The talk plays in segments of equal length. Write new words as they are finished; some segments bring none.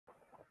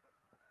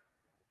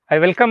I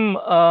welcome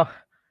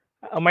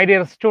my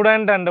dear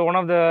student and one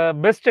of the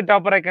best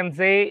topper I can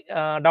say,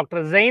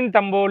 Dr. Zain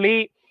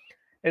Tamboli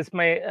is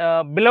my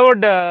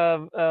beloved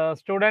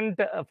student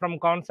from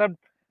Koncpt,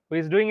 who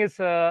is doing his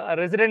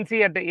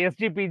residency at the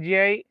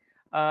SGPGI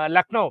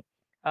Lucknow,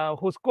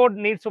 who scored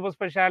NEET super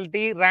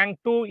specialty rank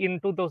 2 in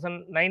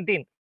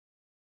 2019.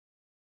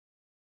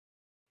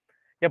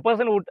 A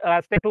person who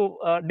step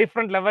to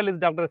different level is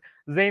Dr.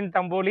 Zain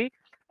Tamboli,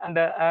 and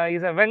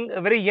he's a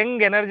very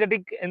young,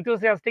 energetic,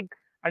 enthusiastic,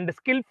 and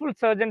skillful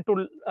surgeon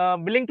to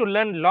willing to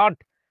learn a lot.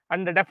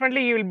 And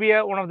definitely, he will be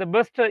one of the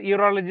best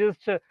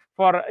urologists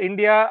for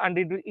India, and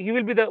he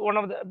will be the one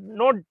of the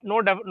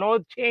no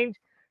change.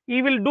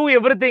 He will do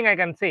everything. I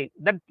can say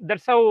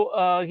that's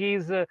how he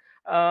is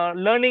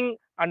learning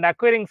and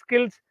acquiring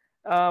skills.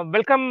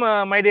 Welcome,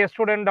 my dear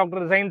student,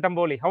 Dr. Zain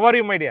Tamboli. How are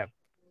you, my dear?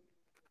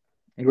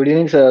 Good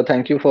evening, sir.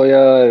 Thank you for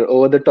your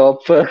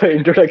over-the-top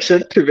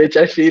introduction, which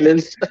I feel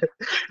is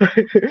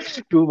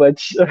too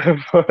much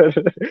for a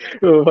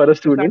It's not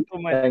student.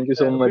 too much. Thank you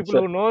so much, People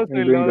sir. who knows I'm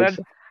will doing know good, that.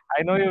 sir.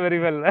 I know you very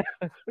well.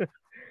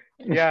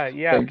 Yeah,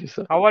 yeah. Thank you,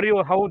 sir. How are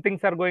you? How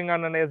things are going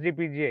on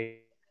SGPGI?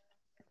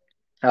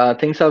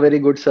 Things are very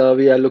good, sir.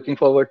 We are looking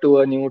forward to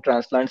a new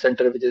transplant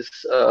center, which is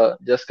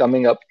just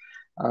coming up.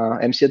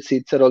 MCH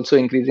seats are also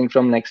increasing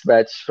from next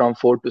batch from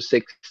 4 to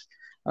 6.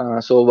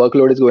 So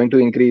workload is going to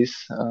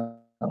increase.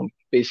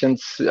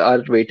 Patients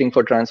are waiting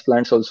for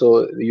transplants,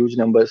 also huge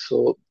numbers.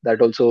 So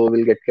that also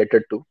will get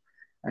catered to.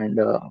 And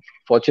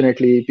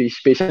fortunately,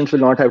 patients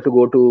will not have to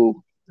go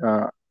to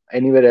uh,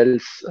 anywhere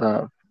else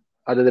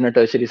other than a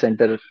tertiary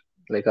center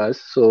like us.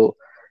 So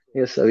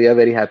yes, we are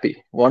very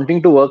happy.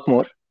 Wanting to work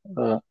more.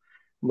 Uh,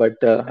 but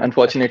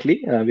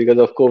unfortunately, because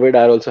of COVID,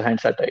 our also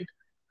hands are tied.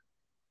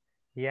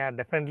 Yeah,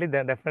 definitely.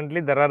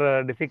 Definitely, there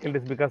are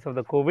difficulties because of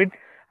the COVID,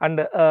 and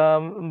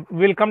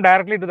we'll come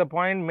directly to the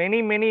point. Many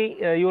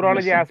Yes,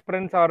 urology sir.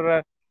 aspirants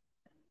are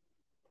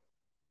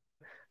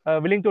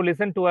willing to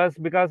listen to us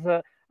because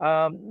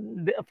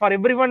for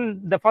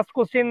everyone, the first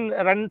question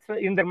runs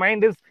in their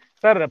mind is,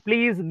 "Sir,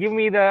 please give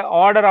me the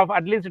order of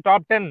at least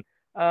top 10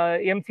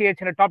 MCH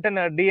and top 10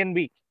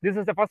 DNB." This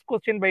is the first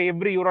question by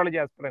every urology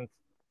aspirant.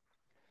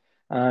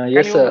 Can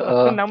Yes, you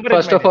sir. number it,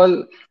 my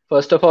dear?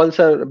 First of all,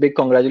 sir, big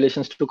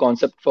congratulations to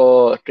Koncpt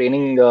for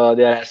training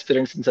their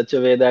aspirants in such a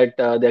way that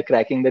they're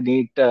cracking the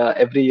NEET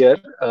every year.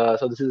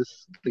 So this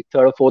is the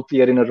third or fourth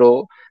year in a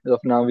row. As of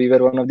now, we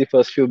were one of the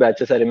first few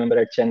batches I remember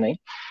at Chennai.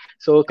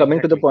 So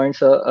coming to the Exactly. point,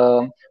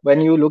 sir, when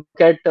you look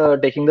at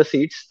taking the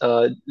seats,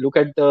 look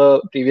at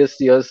the previous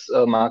year's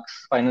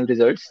marks, final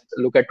results.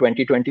 Look at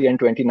 2020 and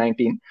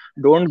 2019.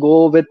 Don't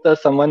go with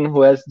someone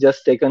who has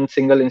just taken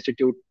single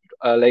institute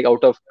like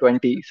out of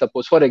 20.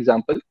 Suppose, for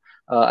example,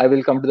 I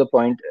will come to the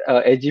point.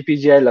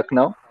 SGPGI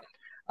Lucknow,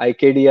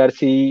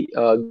 IKDRC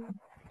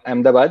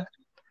Ahmedabad,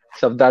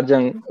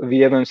 Safdarjung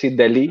VMMC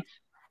Delhi.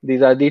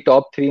 These are the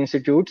top three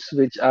institutes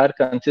which are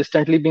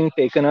consistently being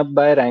taken up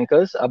by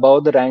rankers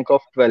above the rank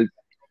of 12.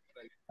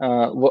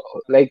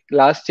 Like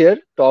last year,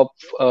 top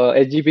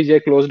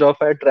SGPJ closed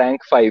off at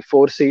rank 5,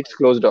 4 seats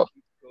closed off.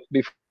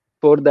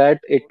 Before that,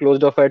 it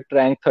closed off at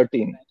rank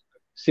 13.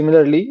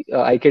 Similarly,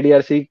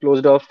 IKDRC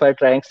closed off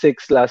at rank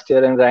 6 last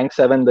year and rank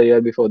 7 the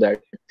year before that,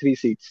 3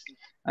 seats.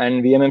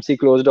 And VMMC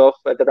closed off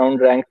at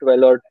around rank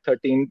 12 or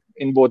 13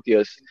 in both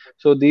years.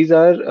 So these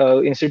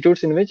are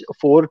institutes in which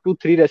 4 to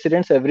 3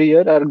 residents every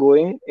year are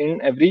going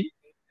in every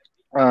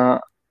uh,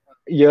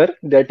 year.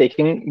 They're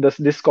taking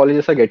this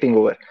colleges are getting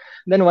over.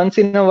 Then once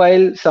in a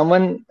while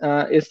someone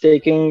is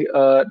taking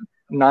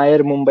Nair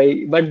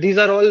Mumbai, but these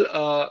are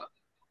all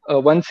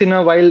once in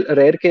a while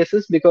rare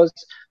cases, because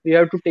we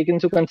have to take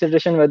into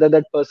consideration whether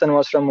that person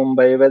was from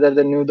Mumbai, whether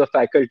they knew the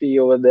faculty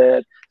over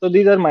there. So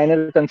these are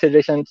minor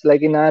considerations.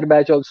 Like in our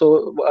batch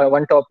also,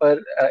 one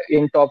topper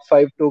in top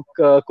 5 took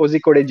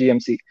Kozhikode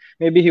GMC.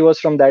 Maybe he was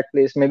from that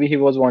place, maybe he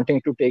was wanting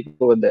to take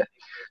over there.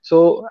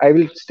 So I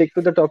will stick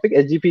to the topic: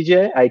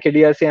 SGPGI,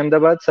 IKDRC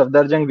Ahmedabad,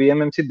 Safdarjung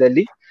VMMC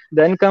Delhi.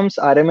 Then comes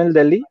RML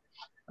Delhi.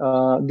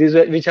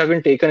 Which have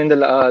been taken in the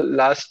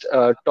last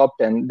top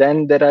 10.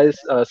 Then there is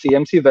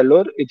CMC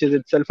Vellore, which is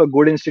itself a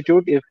good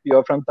institute. If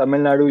you're from Tamil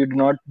Nadu, you do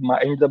not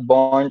mind the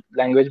bond.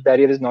 Language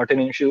barrier is not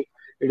an issue.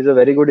 It is a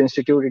very good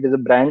institute. It is a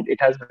brand.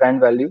 It has brand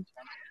value.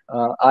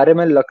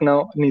 RML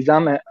Lucknow,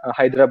 Nizam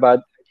Hyderabad.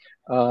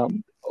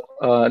 Um,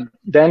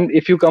 then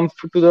if you come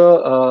to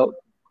the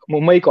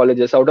Mumbai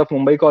colleges, out of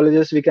Mumbai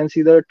colleges, we can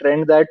see the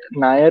trend that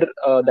Nair,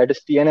 that is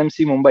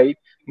TNMC Mumbai,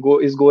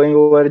 is going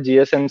over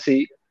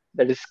GSMC,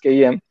 that is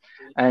KEM,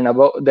 and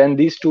above then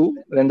these two.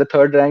 Then the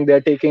third rank they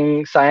are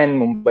taking Zain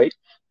Mumbai.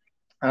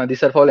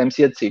 These are all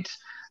MCH seats.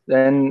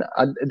 Then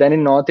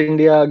in North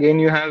India again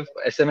you have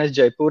SMS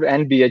Jaipur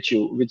and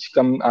BHU, which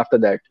come after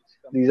that.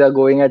 These are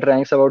going at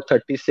ranks about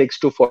 36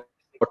 to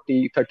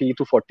 40, 30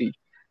 to 40.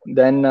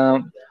 Then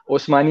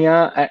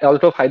Osmania,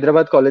 out of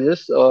Hyderabad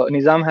colleges,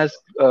 Nizam has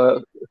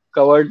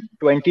covered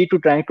 20 to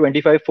rank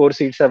 25. 4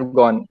 seats have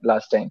gone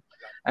last time.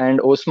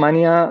 And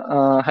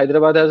Osmania,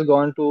 Hyderabad has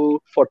gone to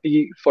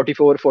 40,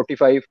 44,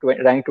 45,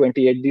 rank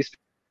 28. These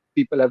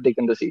people have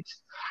taken the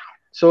seats.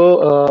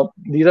 So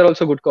these are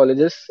also good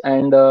colleges.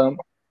 And uh,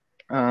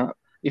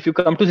 if you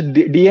come to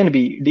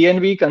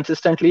DNB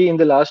consistently in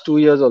the last 2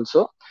 years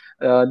also,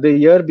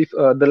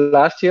 the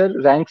last year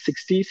ranked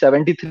 60,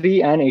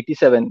 73, and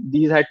 87.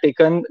 These had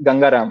taken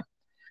Gangaram.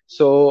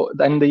 So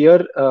then the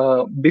year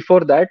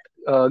before that,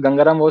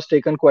 Gangaram was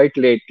taken quite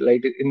late,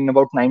 like in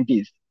about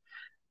 90s.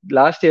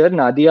 Last year,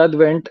 Nadiad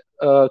went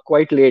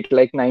quite late,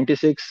 like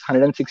 96,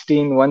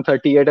 116,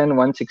 138, and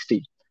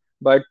 160.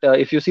 But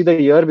if you see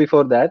the year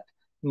before that,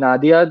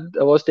 Nadiad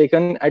was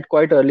taken at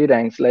quite early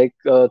ranks, like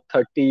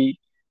 30,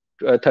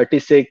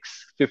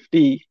 36,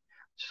 50.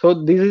 So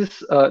this is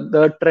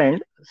the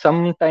trend.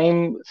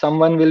 Sometime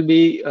someone will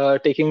be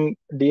taking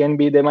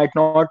DNB. They might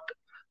not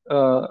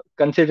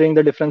considering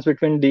the difference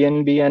between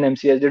DNB and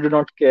MCH. They do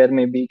not care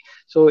maybe.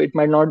 So it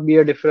might not be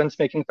a difference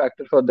making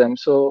factor for them.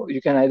 So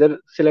you can either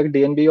select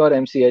DNB or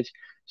MCH.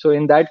 So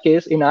in that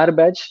case, in our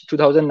batch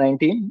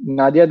 2019,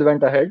 Nadiad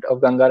went ahead of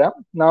Gangaram.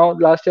 Now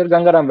last year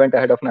Gangaram went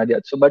ahead of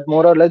Nadiad. So but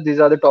more or less these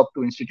are the top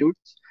two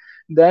institutes.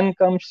 Then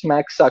comes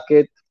Max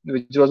Saket,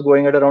 which was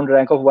going at around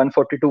rank of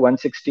 140 to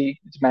 160.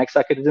 Max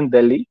Saket is in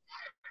Delhi.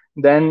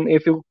 Then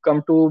if you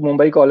come to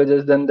Mumbai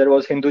colleges, then there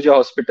was Hinduja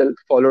Hospital,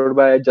 followed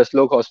by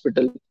Jaslok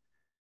Hospital.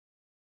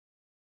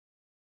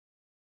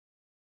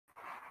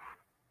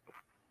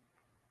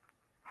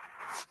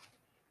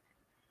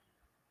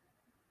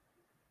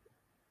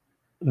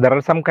 There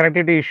are some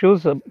connectivity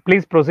issues.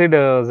 Please proceed,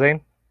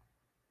 Zain.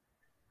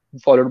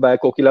 Followed by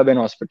Kokilaben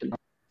Hospital,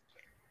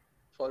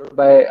 followed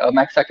by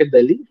Max Saket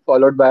Delhi,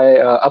 followed by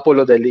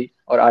Apollo Delhi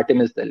or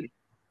Artemis Delhi.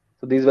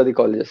 So these were the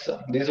colleges.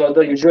 These were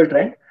the usual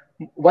trend.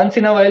 Once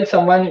in a while,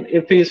 someone,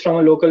 if he's from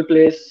a local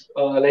place,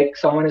 like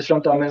someone is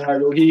from Tamil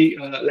Nadu, he,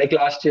 like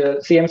last year,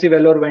 CMC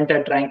Vellore went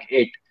at rank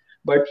 8.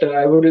 But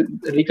I would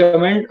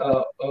recommend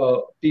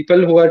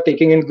people who are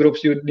taking in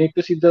groups, you need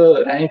to see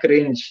the rank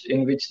range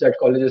in which that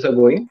colleges are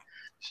going.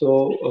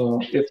 So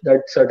if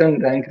that certain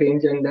rank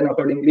range, and then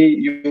accordingly,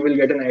 you will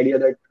get an idea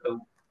that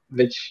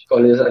which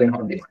colleges are in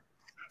hot demand.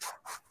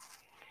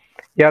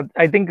 Yeah,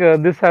 I think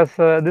this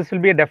will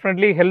be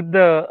definitely help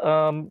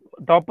the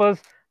toppers,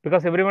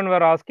 because everyone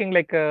were asking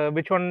like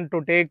which one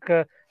to take.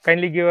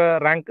 Kindly give a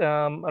rank,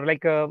 or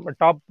like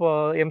top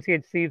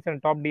MCH seats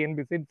and top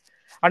DNB seats.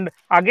 And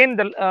again,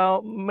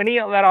 the many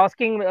were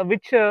asking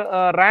which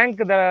rank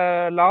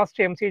the last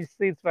MCH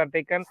seats were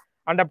taken,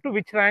 and up to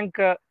which rank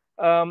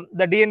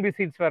the DNB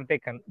seats were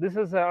taken. This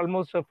is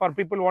almost for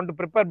people who want to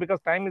prepare, because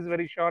time is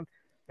very short.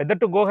 Whether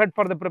to go ahead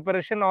for the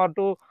preparation or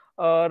to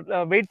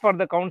wait for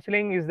the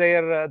counseling is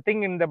their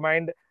thing in the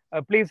mind.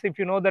 Please, if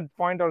you know that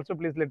point also,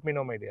 please let me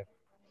know, my dear.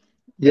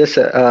 Yes,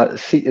 sir.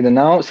 See,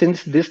 now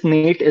since this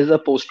NEET is a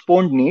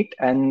postponed NEET,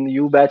 and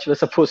U batch was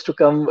supposed to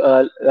come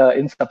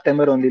in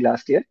September only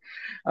last year,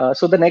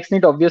 so the next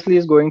NEET obviously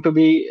is going to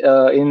be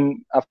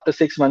in after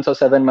 6 months or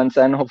 7 months,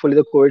 and hopefully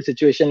the COVID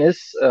situation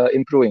is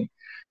improving.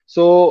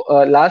 So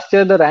last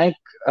year the rank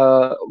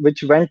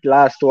which went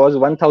last was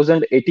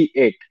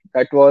 1088.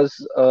 That was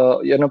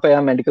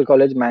Yanapaya Medical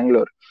College,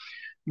 Mangalore.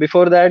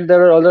 Before that,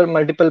 there are other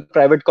multiple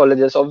private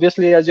colleges.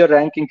 Obviously, as your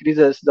rank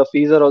increases, the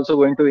fees are also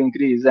going to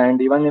increase. And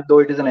even if though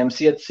it is an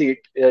MCH seat,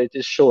 it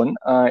is shown,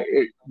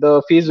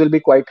 the fees will be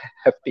quite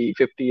hefty,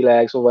 50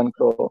 lakhs or 1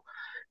 crore,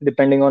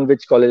 depending on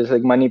which college,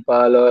 like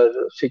Manipal or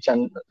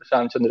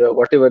Shamchandra,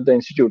 whatever the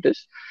institute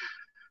is.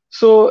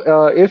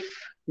 So if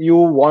you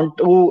want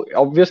to,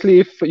 obviously,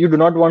 if you do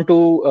not want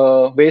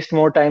to waste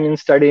more time in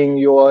studying,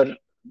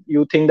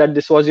 you think that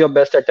this was your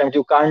best attempt,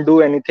 you can't do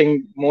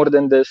anything more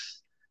than this,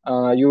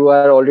 you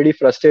are already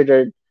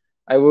frustrated,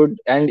 I would,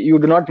 and you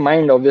do not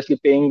mind obviously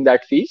paying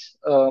that fees,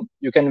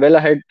 you can well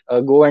ahead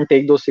go and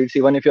take those seats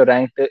even if your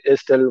rank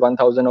is still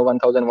 1000 or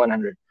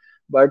 1100.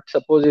 But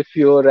suppose if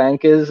your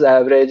rank is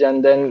average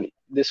and then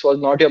this was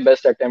not your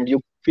best attempt,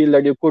 you feel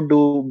that you could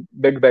do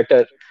bit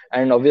better,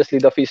 and obviously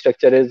the fee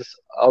structure is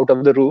out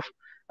of the roof,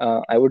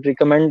 I would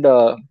recommend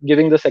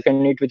giving the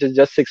second NEET, which is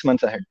just 6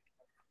 months ahead.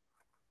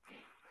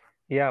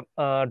 Yeah,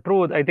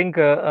 true. I think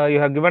you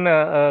have given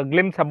a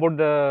glimpse about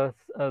the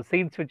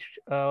seats which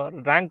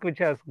rank which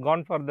has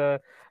gone for the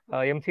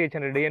MCH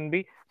and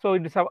DNB. So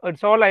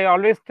it's all I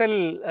always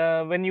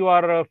tell, when you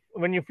are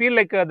when you feel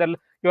like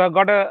you have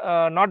got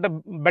a not a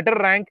better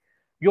rank,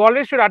 you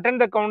always should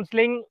attend the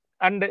counseling,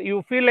 and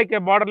you feel like a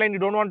borderline, you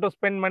don't want to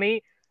spend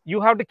money,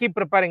 you have to keep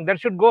preparing. That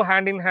should go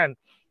hand in hand.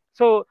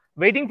 So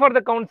waiting for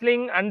the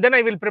counseling and then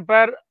I will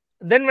prepare.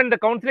 Then when the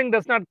counseling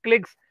does not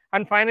clicks,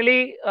 and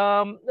finally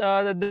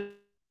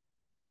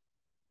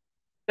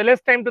the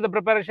less time to the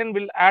preparation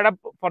will add up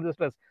for the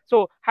stress.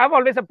 So have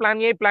always a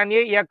plan A.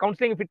 Yeah,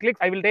 counseling, if it clicks,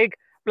 I will take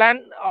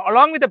plan.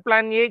 Along with the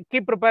plan A,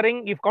 keep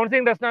preparing. If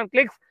counseling does not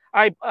clicks,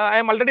 I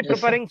am already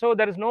preparing, so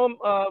there is Yes, no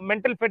sir.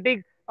 mental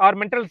fatigue or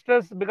mental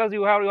stress, because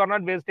you are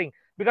not wasting.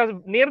 Because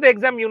near the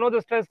exam, you know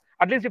the stress.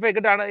 At least if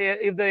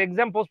the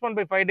exam postponed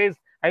by 5 days,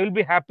 I will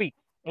be happy.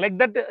 Like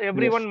that,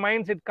 everyone Yes.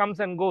 minds it comes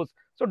and goes.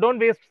 So don't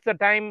waste the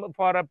time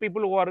for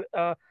people who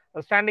are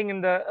standing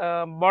in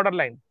the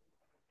borderline.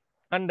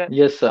 And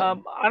Yes, sir.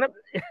 um,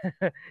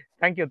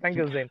 Thank you,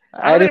 Zain.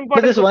 I Another remember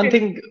important this one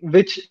question. thing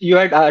which you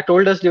had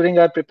told us during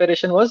our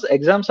preparation was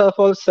exams are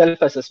for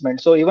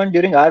self-assessment. So even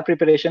during our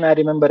preparation, I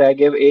remember I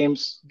gave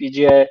AIMS,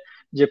 BGI,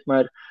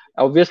 JIPMER.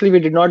 Obviously, we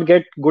did not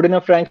get good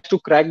enough ranks to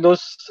crack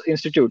those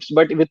institutes.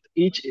 But with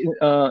each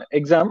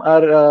exam,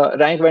 our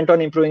rank went on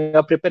improving,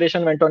 our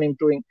preparation went on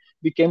improving.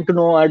 We came to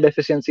know our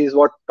deficiencies,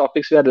 what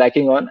topics we are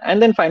lacking on.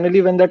 And then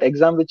finally, when that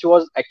exam, which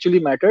was actually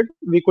mattered,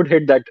 we could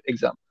hit that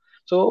exam.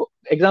 So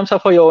exams are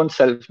for your own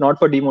self, not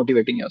for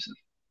demotivating yourself.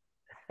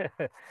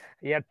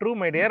 Yeah, true,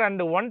 my dear.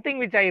 And one thing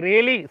which I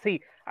really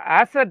see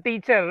as a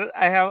teacher,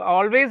 I have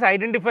always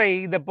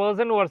identify the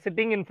person who are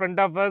sitting in front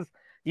of us.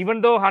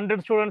 Even though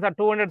 100 students or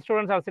 200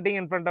 students are sitting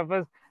in front of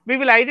us, we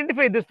will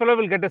identify this fellow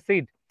will get a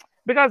seat,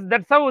 because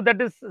that's how,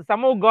 that is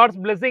somehow God's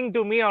blessing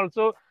to me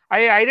also.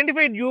 I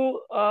identified you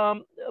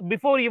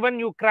before even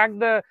you crack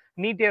the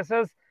NEET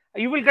SS.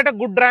 You will get a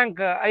good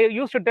rank. I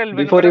used to tell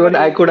Before whenever even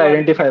I you could are in NEET.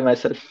 identify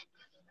myself.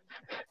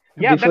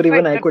 Yeah, Before that's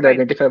even right. I That's could right.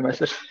 identify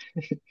myself.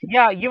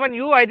 Yeah, even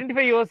you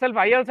identify yourself,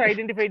 I also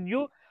identified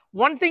you.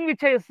 One thing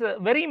which is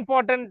very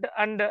important,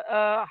 and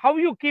how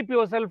you keep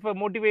yourself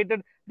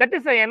motivated, that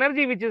is the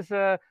energy which is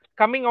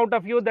coming out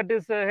of you, that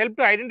is help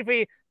to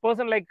identify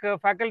person like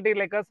faculty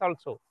like us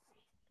also,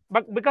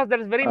 but because that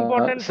is very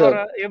important for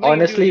So every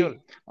individual.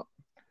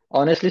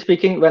 honestly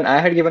speaking, when I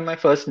had given my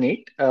first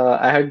NEET,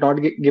 I had not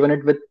given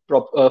it with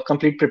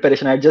complete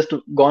preparation. I had just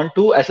gone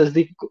to assess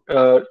the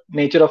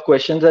nature of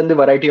questions and the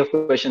variety of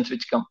questions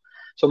which come.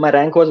 So my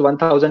rank was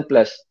 1000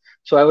 plus.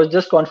 So I was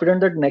just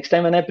confident that next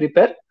time when I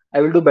prepare, I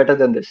will do better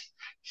than this.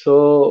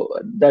 So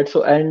that's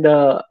so, and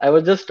I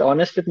was just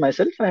honest with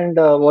myself and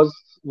was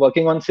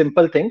working on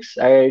simple things.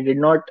 I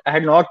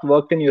had not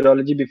worked in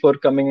urology before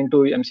coming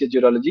into MCH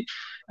urology,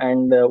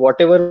 and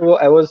whatever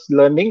I was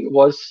learning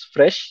was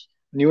fresh,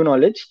 new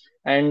knowledge,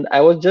 and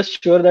I was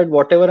just sure that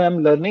whatever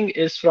I'm learning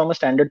is from a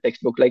standard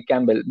textbook like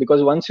Campbell,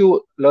 because once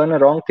you learn a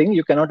wrong thing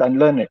you cannot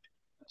unlearn it.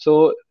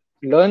 So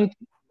learn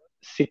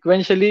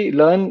sequentially,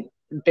 learn,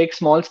 take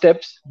small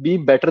steps, be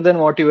better than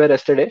what you were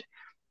yesterday,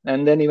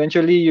 and then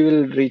eventually you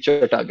will reach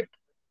your target.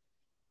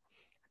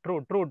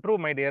 True,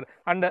 my dear.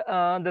 And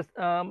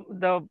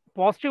the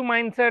positive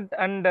mindset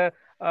and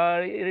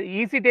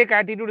easy take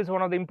attitude is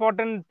one of the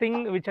important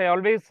thing which I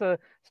always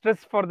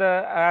stress for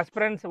the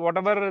aspirants,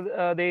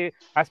 whatever they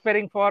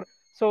aspiring for.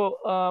 So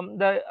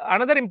the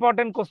another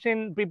important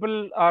question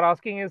people are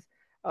asking is,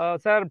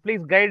 sir,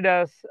 please guide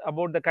us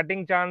about the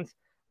cutting chance.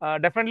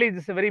 Definitely,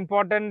 this is a very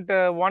important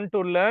one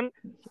to learn.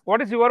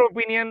 What is your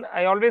opinion?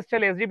 I always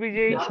tell Yes,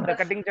 SGPGI sir. the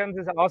cutting chance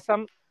is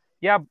awesome.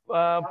 Yeah,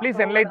 please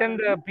enlighten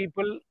the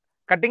people,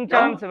 cutting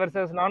chance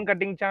versus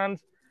non-cutting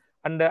chance,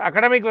 and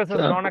academic versus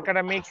So,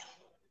 non-academic,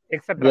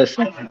 etc. yes,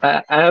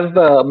 I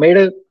have made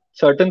a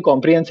certain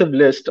comprehensive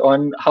list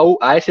on how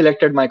I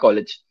selected my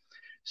college.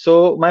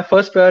 So my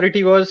first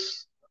priority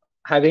was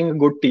having a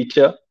good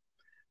teacher.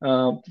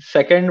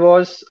 Second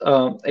was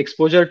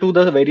exposure to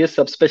the various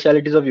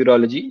subspecialties of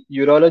urology.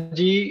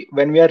 Urology,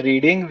 when we are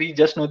reading, we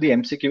just know the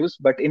MCQs,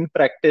 but in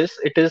practice,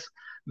 it is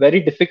very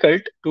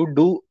difficult to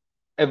do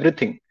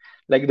everything.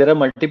 Like there are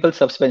multiple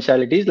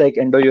subspecialties like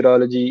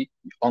endourology,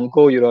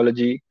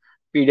 oncourology,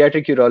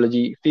 pediatric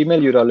urology,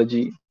 female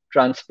urology,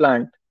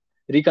 transplant,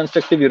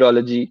 reconstructive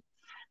urology,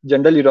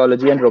 general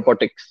urology, and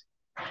robotics.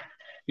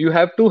 You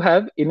have to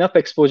have enough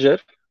exposure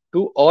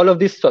to all of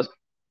these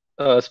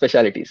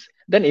specialties.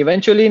 Then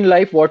eventually in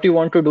life, what you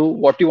want to do,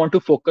 what you want to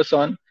focus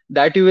on,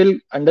 that you will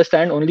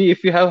understand only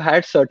if you have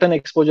had certain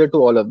exposure to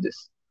all of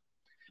this.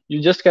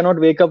 You just cannot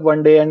wake up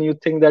one day and you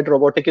think that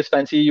robotic is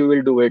fancy, you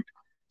will do it.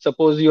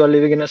 Suppose you are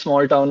living in a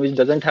small town which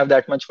doesn't have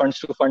that much funds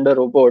to fund a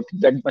robot,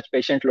 that much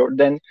patient load,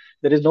 then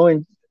there is no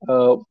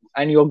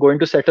and you're going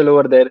to settle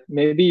over there.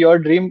 Maybe your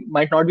dream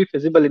might not be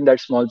feasible in that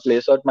small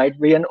place, or it might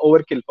be an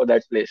overkill for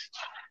that place.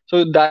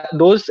 So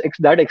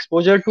that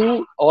exposure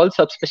to all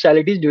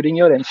subspecialties during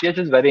your MCH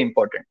is very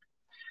important.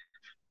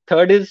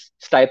 Third is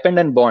stipend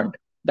and bond.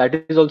 That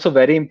is also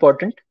very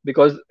important,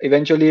 because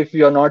eventually if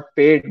you are not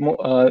paid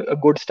a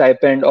good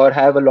stipend or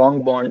have a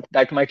long bond,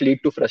 that might lead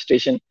to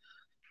frustration.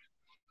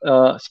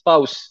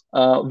 Spouse,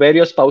 where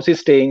your spouse is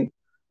staying,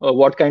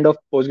 what kind of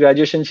post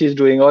graduation she's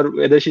doing, or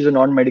whether she's a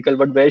non-medical,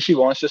 but where she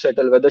wants to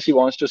settle, whether she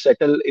wants to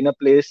settle in a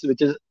place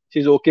which is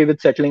she's okay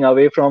with settling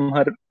away from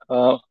her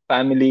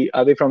family,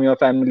 away from your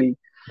family,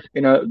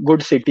 in a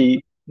good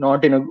city,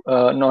 not in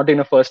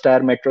a first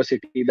tier metro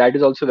city. That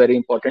is also very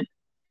important.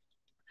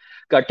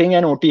 Cutting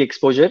and OT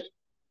exposure,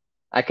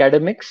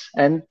 academics,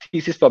 and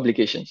thesis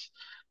publications.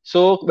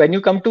 So when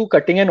you come to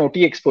cutting and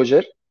OT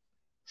exposure,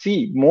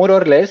 see, more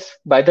or less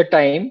by the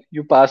time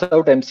you pass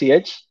out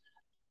MCH,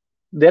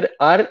 there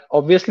are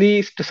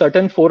obviously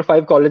certain 4 or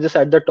 5 colleges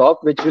at the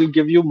top which will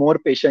give you more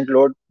patient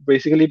load,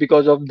 basically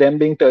because of them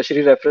being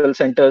tertiary referral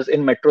centers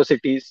in metro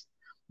cities.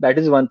 That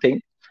is one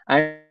thing.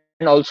 And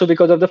also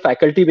because of the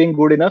faculty being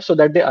good enough so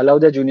that they allow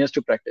their juniors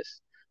to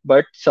practice.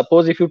 But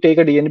suppose if you take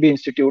a DNB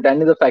institute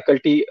and in the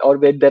faculty, or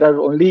where there are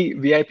only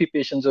VIP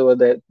patients over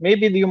there,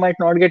 maybe you might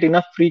not get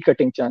enough free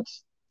cutting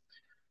chance.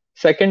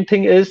 Second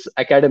thing is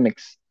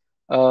academics.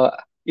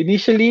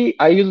 Initially,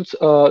 I use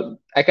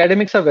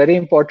academics are very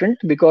important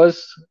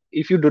because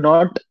if you do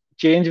not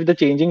change with the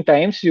changing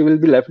times, you will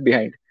be left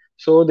behind.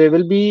 So they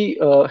will be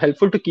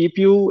helpful to keep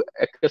you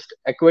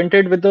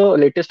acquainted with the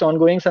latest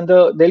ongoings, and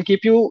they'll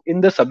keep you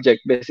in the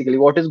subject, basically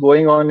what is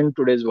going on in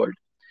today's world.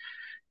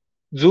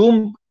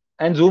 Zoom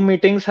and Zoom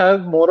meetings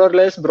have more or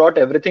less brought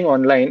everything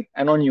online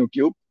and on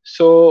YouTube.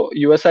 So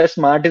USI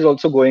Smart is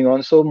also going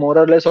on. So more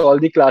or less all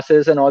the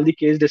classes and all the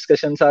case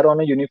discussions are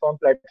on a uniform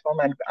platform,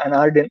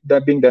 and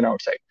they're being done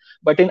outside.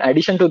 But in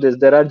addition to this,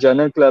 there are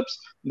journal clubs,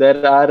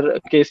 there are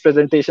case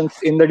presentations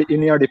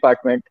in your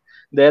department.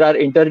 There are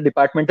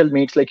interdepartmental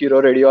meets like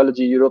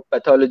uroradiology,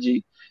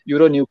 uropathology,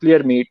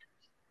 uronuclear meet,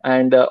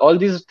 and all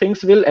these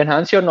things will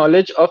enhance your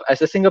knowledge of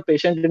assessing a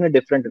patient in a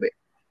different way.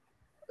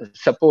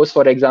 Suppose,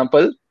 for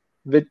example,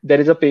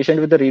 there is a patient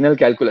with a renal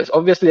calculus.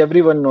 Obviously,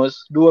 everyone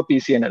knows, do a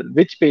PCNL.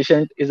 Which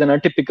patient is an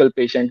atypical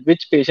patient?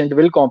 Which patient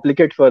will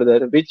complicate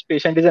further? Which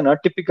patient is an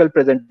atypical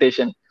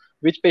presentation?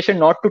 Which patient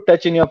not to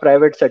touch in your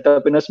private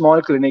setup in a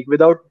small clinic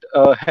without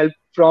help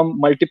from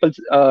multiple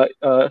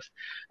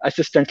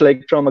assistants,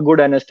 like from a good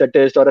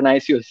anesthetist or an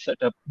ICU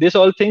setup. These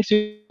all things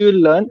you will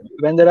learn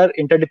when there are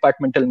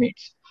interdepartmental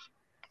meets.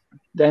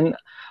 Then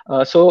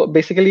so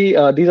basically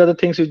these are the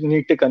things you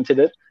need to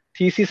consider.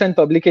 Theses and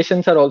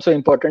publications are also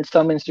important.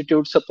 Some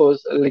institutes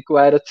suppose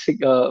require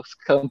a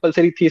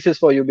compulsory thesis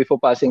for you before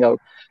passing out.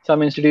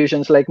 Some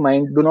institutions like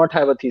mine do not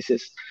have a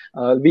thesis.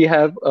 We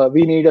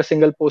need a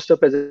single poster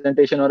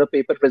presentation or a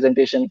paper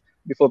presentation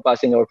before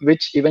passing out,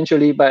 which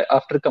eventually by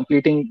after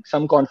completing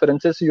some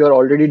conferences you are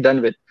already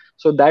done with.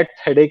 So that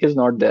headache is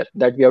not there,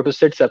 that we have to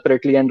sit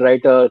separately and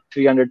write a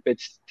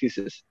 300-page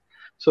thesis.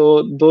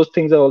 So those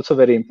things are also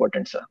very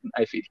important, sir,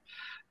 I feel.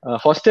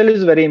 Hostel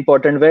is very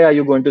important. Where are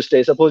you going to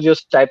stay? Suppose your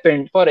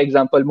stipend, for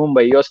example,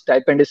 Mumbai, your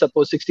stipend is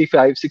suppose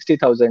 65,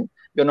 60,000.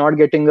 You're not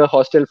getting a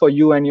hostel for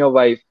you and your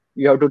wife.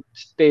 You have to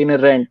stay in a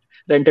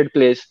rented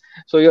place.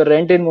 So your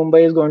rent in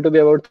Mumbai is going to be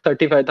about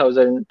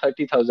 35,000,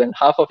 30,000.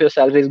 Half of your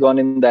salary is gone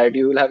in that.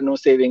 You will have no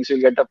savings. You'll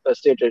get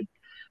frustrated.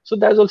 So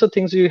there's also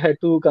things you had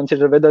to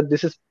consider, whether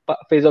this is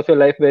phase of your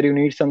life where you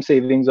need some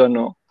savings or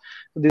no.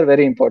 So these are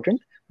very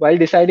important. While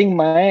deciding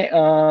my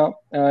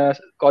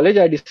college,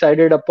 I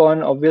decided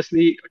upon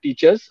obviously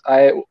teachers.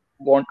 I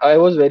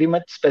was very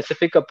much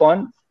specific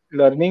upon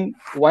learning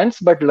once,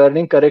 but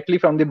learning correctly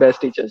from the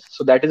best teachers.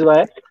 So that is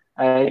why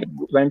I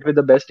went with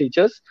the best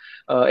teachers.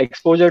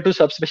 Exposure to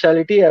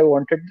subspecialty, I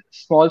wanted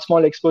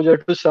small exposure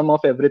to some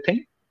of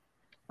everything.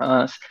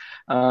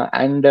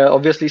 And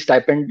obviously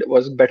stipend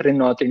was better in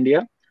North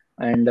India.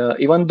 And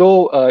even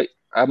though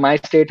my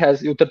state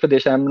has Uttar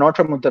Pradesh, I'm not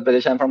from Uttar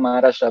Pradesh, I'm from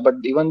Maharashtra, but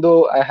even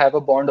though I have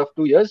a bond of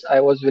 2 years, I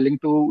was willing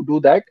to do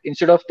that.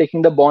 Instead of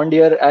taking the bond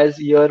year as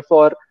year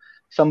for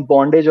some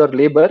bondage or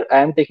labor, I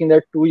am taking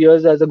that 2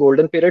 years as a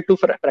golden period to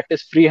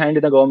practice freehand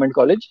in a government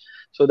college,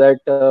 so that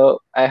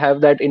I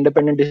have that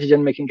independent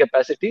decision making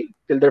capacity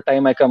till the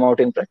time I come out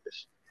in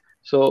practice.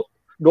 So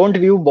don't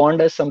view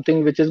bond as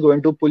something which is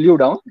going to pull you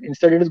down.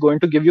 Instead, it is going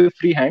to give you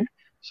free hand.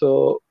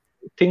 So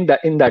think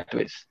that in that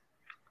ways.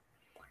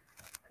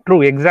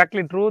 True,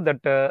 exactly true.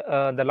 That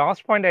the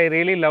last point I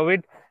really love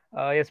it,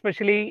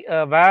 especially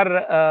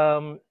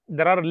where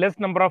there are less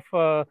number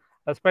of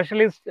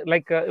specialists,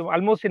 like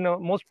almost in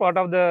most part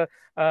of the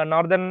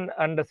northern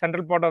and the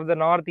central part of the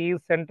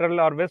northeast, central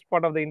or west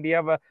part of the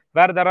India,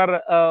 where there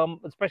are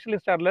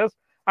specialists are less,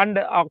 and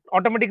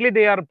automatically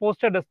they are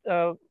posted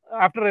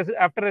after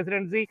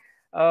residency.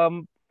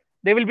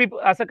 They will be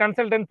as a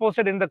consultant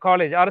posted in the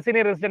college, or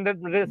senior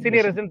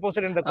resident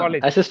posted in the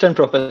college. Assistant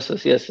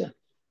professors, yes, sir.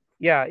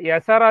 Yeah,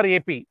 SR or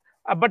AP.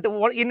 But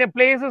in a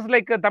places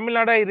like Tamil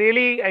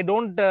Nadu, I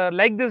don't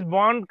like this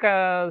bond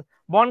kind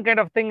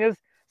of thing. Is,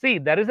 see,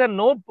 there is a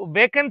no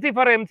vacancy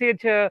for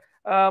MCH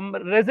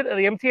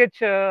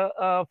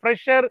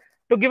fresher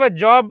to give a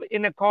job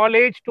in a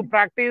college to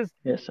practice.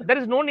 Yes, sir. There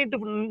is no need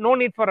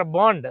for a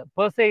bond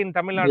per se in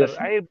Tamil Nadu. Yes.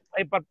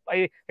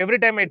 I every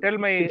time I tell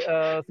my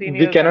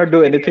seniors, we cannot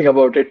do anything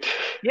about it.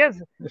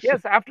 Yes.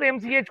 After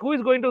MCH, who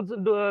is going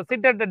to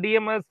sit at the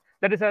DMS?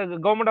 That is a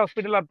government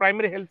hospital or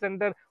primary health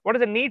center. What is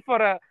the need for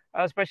a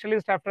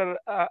specialist after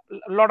a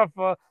lot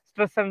of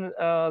stress and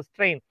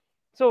strain?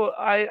 So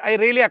I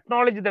really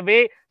acknowledge the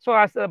way. So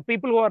as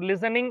people who are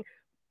listening,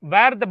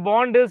 where the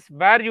bond is,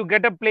 where you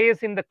get a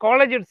place in the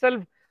college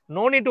itself,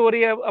 no need to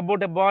worry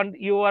about a bond.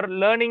 Your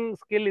learning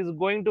skill is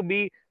going to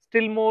be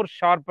still more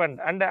sharpened.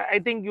 And I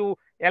think you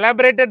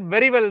elaborated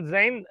very well,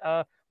 Zain.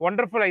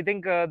 Wonderful. I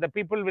think the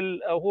people will,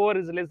 whoever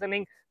is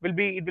listening,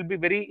 it will be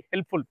very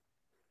helpful.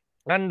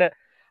 And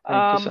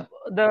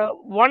the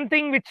one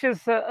thing which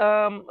is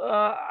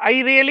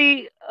I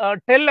really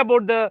tell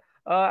about the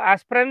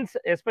aspirants,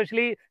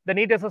 especially the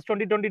NEET SS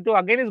 2022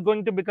 again is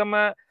going to become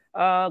a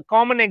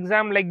common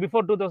exam like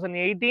before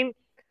 2018.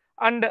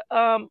 And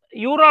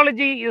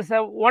urology is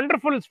a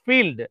wonderful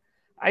field.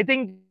 I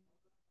think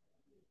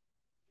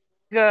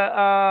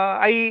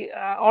I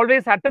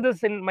always utter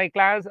this in my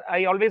class.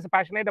 I always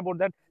passionate about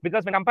that,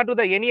 because when compared to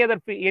the any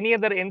other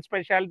end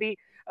specialty,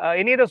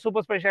 any other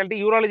super specialty,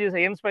 urology is a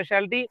end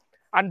specialty.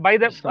 and by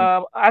the Yes,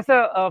 sir. as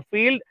a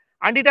field,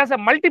 and it has a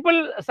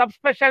multiple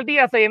subspecialty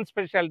as a end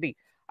specialty.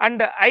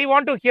 And I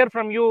want to hear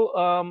from you,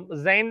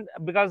 Zain,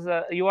 because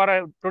you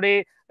are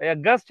today a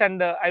guest,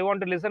 and I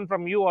want to listen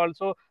from you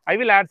also. I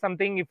will add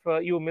something if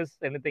you miss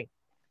anything.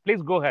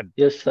 Please go ahead.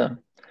 Yes, sir.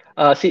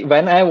 See,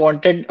 when I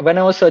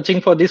was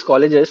searching for these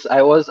colleges,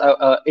 I was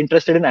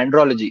interested in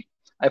andrology.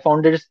 I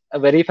found it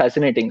very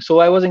fascinating. So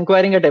I was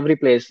inquiring at every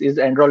place: is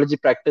andrology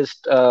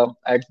practiced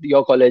at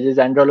your college? Is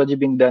andrology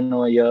being done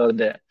over here or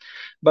there?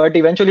 But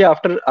eventually,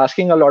 after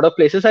asking a lot of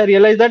places, I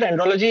realized that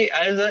andrology,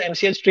 as a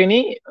MCH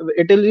trainee,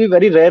 it will be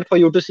very rare for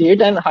you to see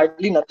it, and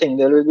hardly nothing.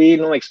 There will be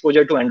no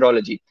exposure to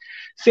andrology.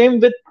 Same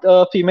with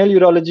female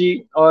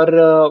urology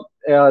or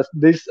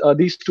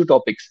these two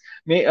topics.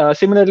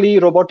 Similarly,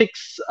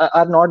 robotics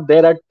are not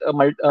there at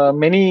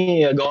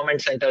many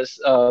government centers.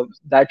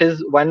 That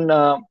is one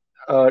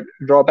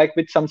drawback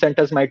which some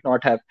centers might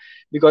not have,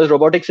 because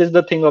robotics is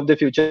the thing of the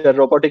future.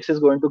 Robotics is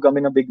going to come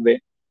in a big way.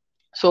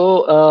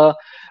 So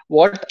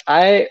what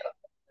I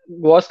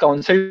was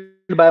counseled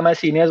by my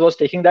seniors was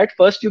taking that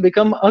first you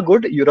become a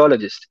good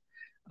urologist.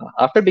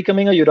 After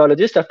becoming a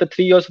urologist, after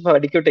 3 years of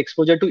adequate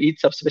exposure to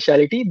each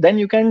subspecialty, then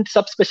you can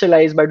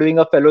subspecialize by doing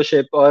a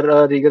fellowship or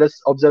a rigorous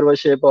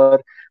observership or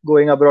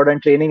going abroad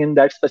and training in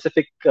that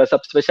specific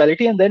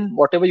subspecialty. And then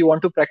whatever you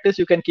want to practice,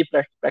 you can keep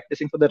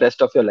practicing for the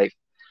rest of your life.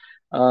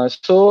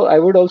 So I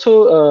would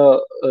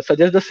also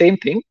suggest the same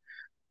thing.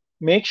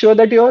 Make sure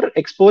that you're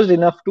exposed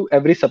enough to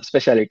every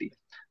subspecialty.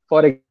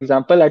 For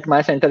example, at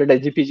my center at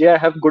SGPGI, I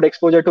have good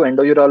exposure to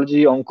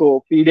endourology,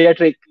 onco,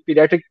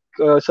 pediatric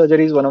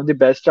surgery is one of the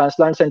best,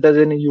 transplant centers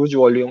in huge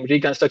volume,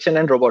 reconstruction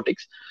and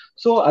robotics.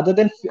 So other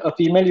than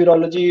female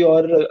urology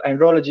or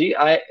andrology,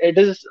 it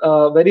is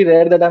very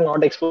rare that I'm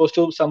not exposed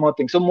to some more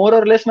things. So more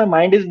or less, my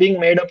mind is being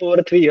made up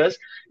over 3 years.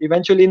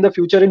 Eventually, in the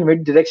future, in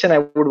which direction I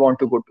would want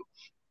to go to.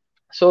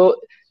 So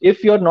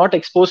if you're not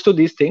exposed to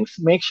these things,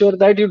 make sure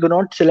that you do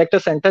not select a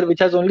center which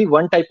has only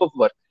one type of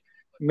work.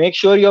 Make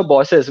sure your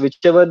bosses,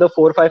 whichever the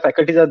 4 or 5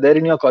 faculties are there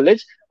in your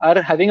college, are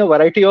having a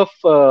variety of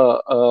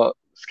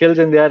skills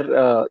in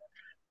their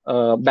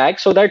bag,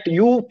 so that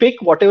you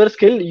pick whatever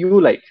skill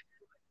you like.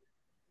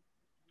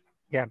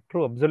 Yeah,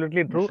 true,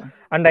 absolutely Yes, true. sir.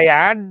 And I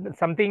add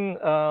something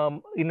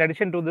in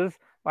addition to this,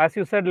 as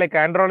you said, like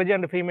andrology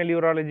and female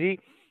urology.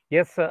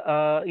 Yes,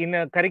 in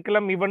a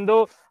curriculum, even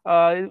though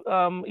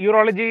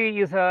urology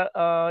is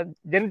a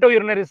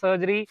genitourinary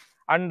surgery,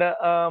 and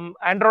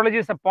andrology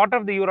is a part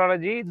of the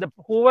urology, the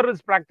whoever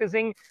is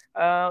practicing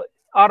are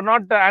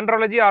not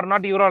andrology, are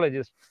not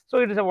urologists. So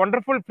it is a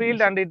wonderful field, Yes,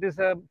 sir. and it is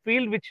a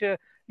field which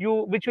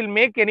which will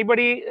make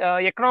anybody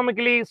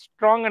economically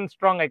strong and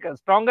strong, like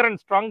stronger and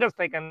strongest,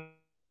 I can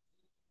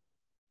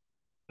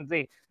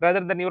say, rather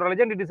than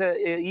urology. And it is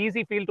a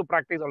easy field to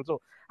practice also.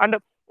 And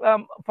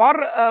for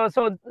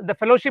so the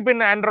fellowship in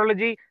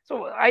andrology,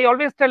 so I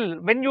always tell,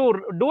 when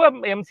you do a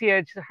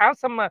MCH, have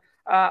some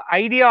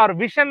idea or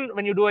vision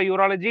when you do a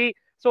urology.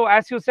 So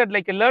as you said,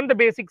 like learn the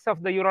basics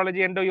of the urology,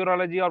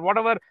 endourology, or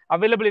whatever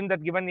available in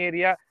that given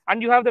area,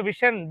 and you have the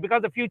vision,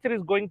 because the future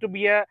is going to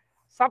be a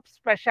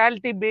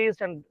subspecialty based,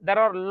 and there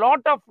are a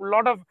lot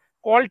of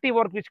quality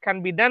work which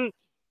can be done.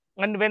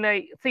 And when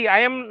I see, I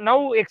am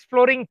now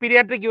exploring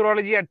pediatric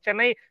urology at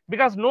Chennai,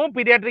 because no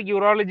pediatric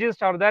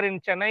urologists are there in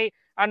Chennai,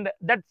 and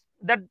that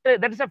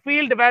is a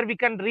field where we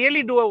can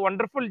really do a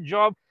wonderful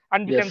job,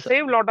 and we Yes, can sir.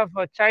 save a lot of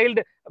child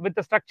with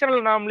the structural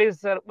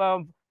anomalies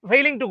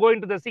failing to go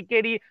into the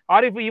CKD,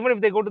 or if even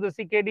if they go to the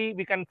CKD,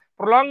 we can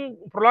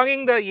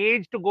prolonging the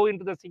age to go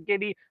into the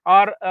CKD,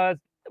 or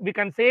we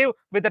can save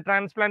with a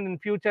transplant in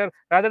future,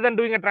 rather than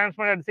doing a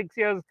transplant at 6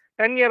 years,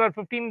 10 year or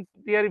 15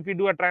 year. If we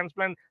do a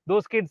transplant,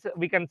 those kids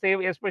we can save,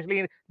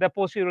 especially the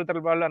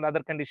posturethral valve and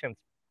other conditions.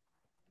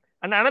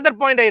 And another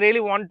point I really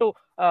want to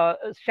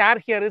share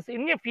here is,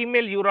 in a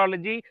female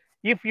urology,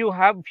 if you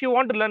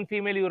want to learn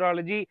female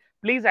urology,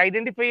 please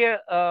identify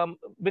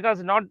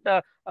because not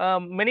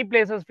many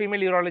places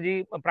female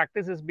urology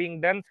practice is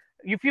being done.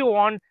 If you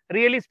want,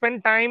 really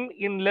spend time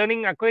in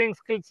learning, acquiring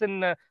skills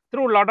in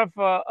through a lot of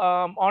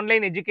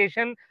online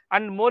education.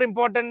 And more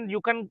important,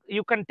 you can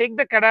take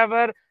the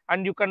cadaver,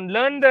 and you can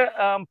learn the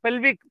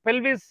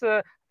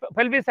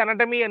pelvis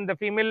anatomy, and the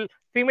female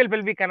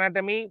pelvic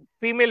anatomy,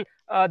 female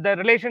the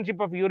relationship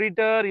of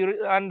ureter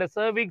and the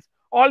cervix,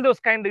 all those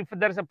kind. If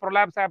there's a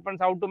prolapse happens,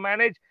 how to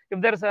manage.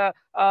 If there's a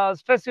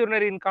stress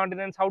urinary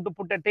incontinence, how to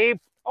put a tape.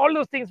 All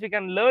those things we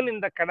can learn in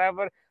the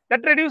cadaver.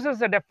 That reduces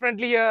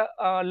definitely a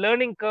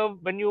learning curve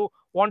when you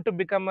want to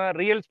become a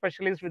real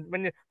specialist,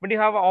 when you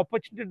have an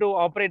opportunity to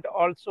operate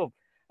also.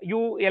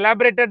 You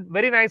elaborated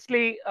very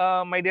nicely,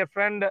 my dear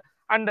friend.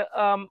 And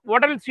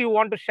what else you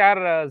want to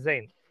share,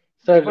 Zain,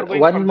 before Sir, going for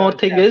one more the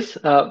thing chat? is,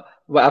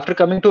 after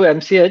coming to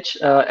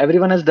MCH,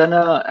 everyone has done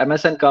a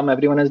MS and come.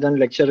 Everyone has done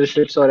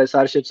lecturerships or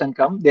SRships and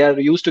come. They are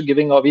used to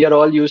giving, or we are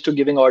all used to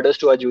giving orders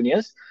to our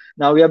juniors.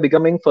 Now we are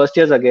becoming first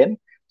years again.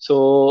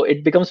 So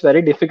it becomes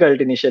very difficult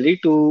initially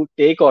to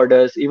take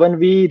orders. Even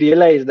we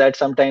realize that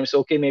sometimes,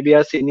 okay, maybe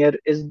our senior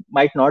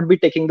might not be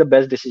taking the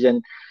best decision.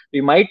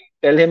 We might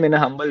tell him in a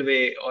humble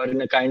way or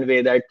in a kind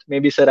way that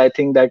maybe, sir, I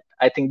think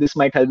this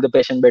might help the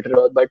patient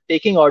better. But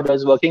taking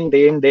orders, working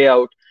day in day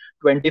out,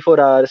 24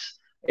 hours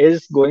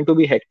is going to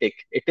be hectic.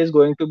 It is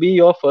going to be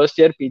your first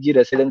year PG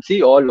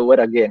residency all over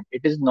again.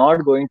 It is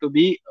not going to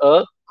be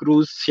a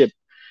cruise ship.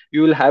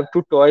 You will have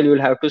to toil, you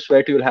will have to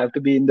sweat, you will have to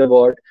be in the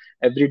ward.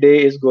 Every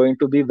day is going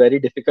to be very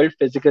difficult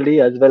physically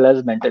as well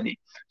as mentally.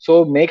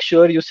 So make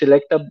sure you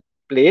select a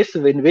place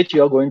in which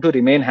you are going to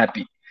remain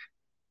happy.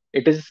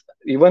 It is,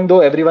 even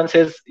though everyone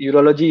says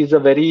urology is a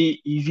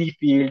very easy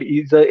field,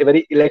 is a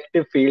very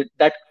elective field,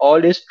 that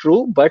all is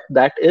true, but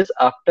that is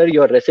after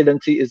your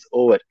residency is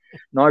over,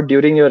 not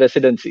during your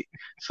residency.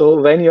 So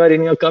when you are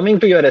in your coming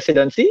to your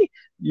residency,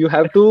 you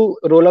have to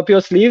roll up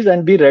your sleeves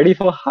and be ready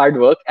for hard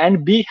work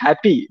and be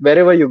happy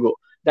wherever you go.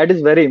 That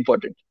is very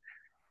important.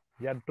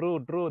 Yeah,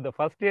 true, true. The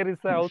first year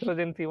is a Yes, house sir.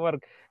 urgency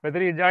work.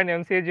 Whether you join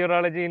MCh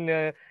Urology in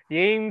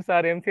AIMS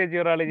or MCh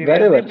Urology in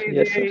Wherever,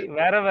 yes, sir. SGPGI,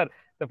 wherever,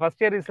 the first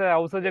year is a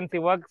house urgency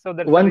work. So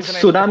that's the one reason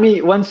I said,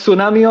 tsunami one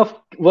tsunami of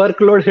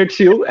workload hits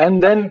you,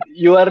 and then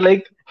you are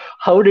like,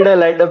 how did I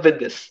land up with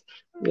this?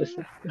 Yes,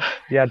 sir.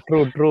 yeah,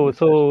 true, true. Yes,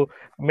 sir. So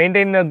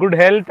maintain a good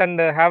health and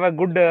have a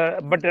good,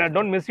 but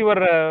don't miss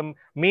your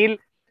meal.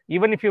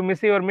 Even if you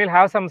miss your meal,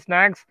 have some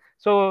snacks.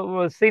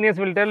 So seniors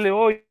will tell you,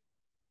 oh, you want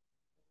to go for a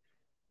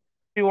meal by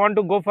 1 p.m. itself,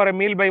 lunch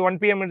by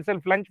 1:30, 2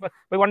 p.m.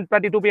 itself. We used to take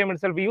by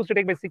 6 p.m.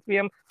 Those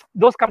comments will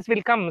come.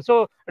 So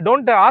don't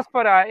ask for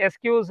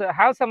excuse. Have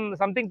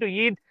something to eat,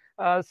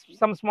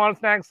 some small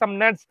snacks, some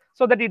nuts,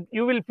 so that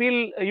you will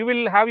feel, you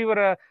will have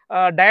your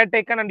diet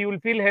taken and you will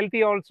feel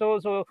healthy also.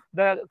 So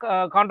the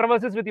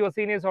controversies with your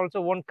seniors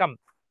also won't come.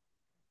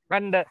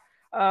 And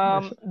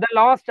Yes, sir. the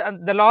last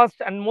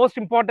and most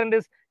important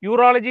is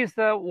urology is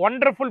a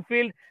wonderful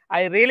field.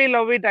 I really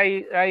love it.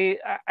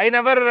 I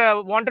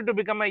never wanted to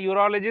become a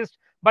urologist,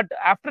 but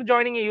after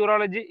joining a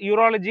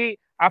urology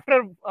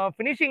after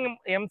finishing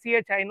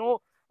MCH, I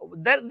know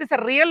that this is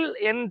a real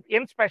end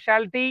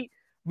specialty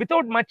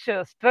without much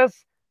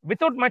stress,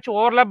 without much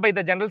overlap by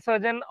the general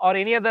surgeon or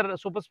any other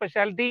super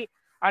specialty.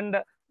 And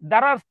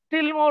there are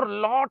still more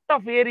lot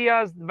of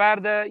areas where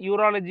the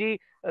urology,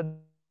 the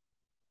still we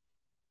can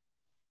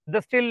identify and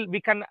we can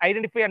rock.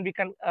 And one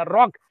important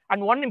field in that is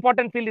for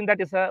erectile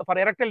dysfunction,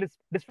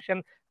 penile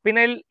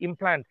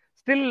implant.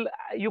 Still,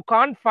 you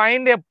can't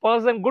find a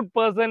person, good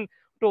person,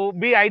 to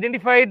be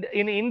identified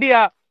in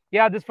India.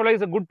 Yeah, this fellow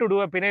is a good to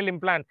do a penile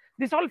implant.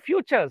 These all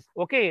futures.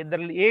 Okay, the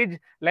age,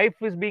 life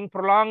is being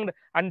prolonged,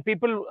 and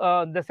people,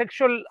 the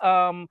sexual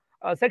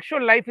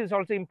life is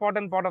also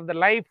important part of the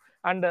life.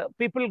 And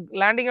people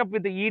landing up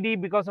with the ED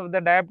because of the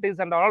diabetes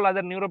and all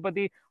other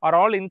neuropathy are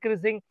all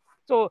increasing.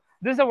 So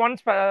this is a one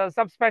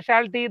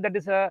subspecialty that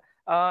is a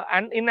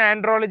and in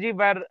andrology,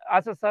 where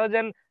as a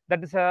surgeon,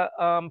 that is a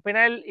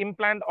penile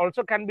implant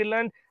also can be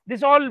learned.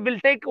 This all will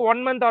take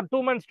 1 month or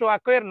 2 months to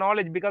acquire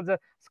knowledge, because the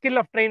skill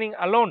of training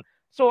alone.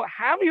 So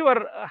have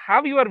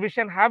your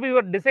vision, have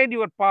your decide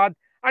your path,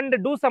 and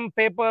do some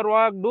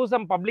paperwork, do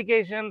some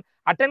publication,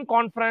 attend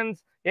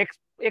conference,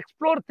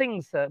 explore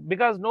things,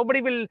 because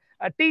nobody will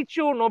teach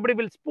you, nobody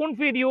will spoon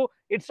feed you.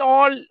 It's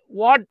all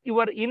what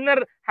your inner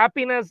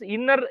happiness,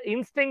 inner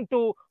instinct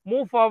to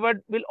move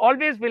forward will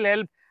always will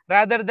help,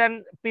 rather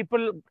than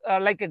people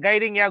like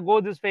guiding, yeah, go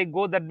this way,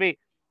 go that way.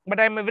 But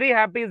I'm very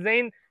happy,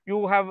 Zain,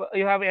 you have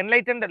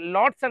enlightened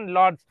lots and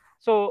lots.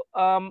 So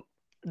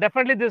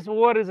definitely this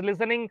whoever is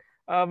listening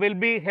will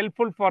be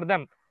helpful for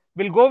them.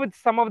 We'll go with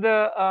some of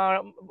the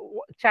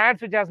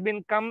chats which has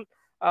been come.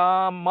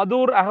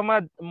 Madhur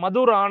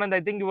Anand,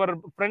 I think your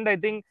friend, I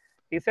think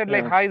he said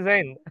like, Yeah, hi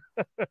Zain.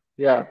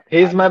 yeah.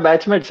 He's my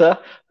batchmate, sir.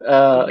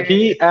 Uh, Okay.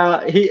 he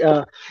uh, he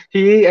uh,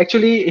 he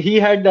actually he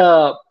had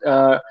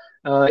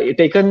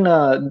taken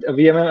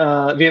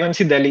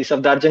VMMC Delhi,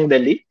 Safdarjung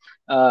Delhi.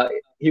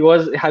 He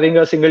was having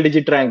a single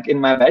digit rank in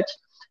my batch.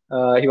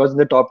 He was in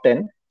the top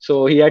 10,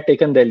 so he had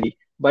taken Delhi.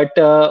 But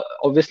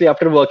obviously,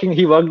 after working,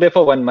 he worked there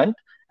for 1 month,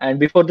 and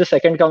before the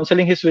second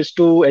counseling, he switched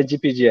to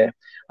SGPGI.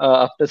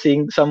 After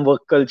seeing some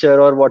work culture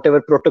or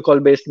whatever protocol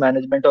based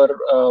management or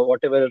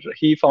whatever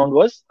he found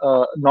was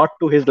not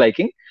to his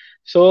liking.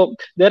 So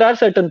there are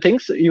certain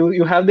things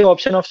you have the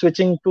option of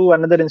switching to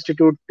another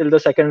institute till the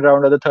second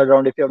round or the third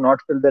round if you have not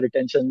filled the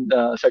retention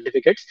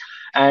certificates.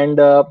 And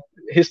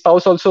his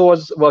spouse also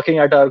was working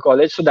at our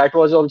college, so that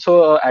was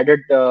also added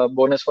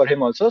bonus for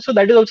him also. So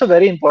that is also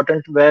very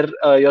important, where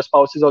your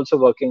spouse is also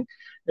working.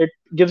 It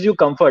gives you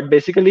comfort.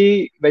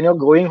 Basically, when you're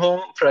going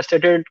home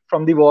frustrated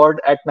from the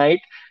ward at night,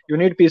 you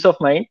need peace of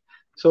mind.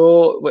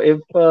 So if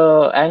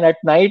and at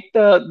night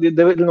there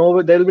will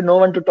be no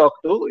one to talk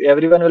to.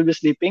 Everyone will be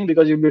sleeping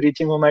because you'll be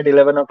reaching home at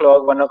 11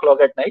 o'clock, 1 o'clock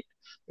at night.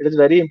 It is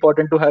very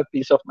important to have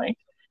peace of mind.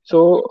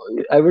 So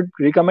I would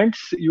recommend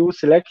you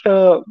select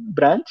a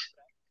branch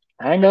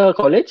and a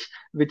college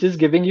which is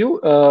giving you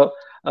uh,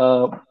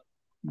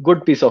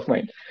 good peace of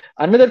mind.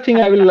 Another thing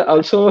I will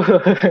also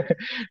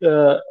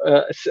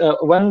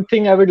one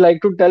thing I would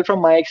like to tell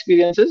from my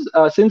experiences,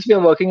 since we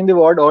are working in the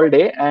ward all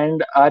day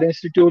and our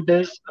institute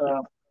is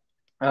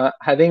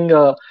having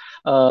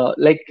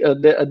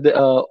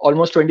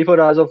almost 24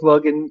 hours of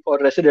work in for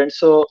residents.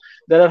 So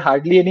there are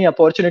hardly any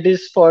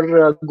opportunities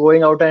for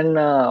going out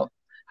and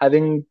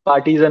having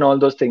parties and all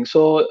those things.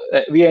 So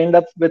we end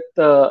up with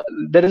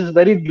there is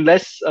very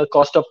less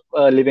cost of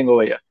living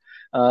over here.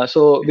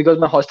 So because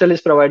my hostel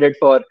is provided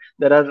for,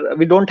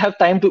 we don't have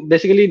time to,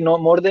 basically no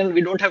more than,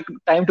 we don't have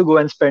time to go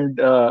and spend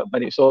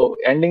money. So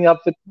ending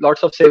up with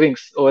lots of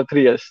savings over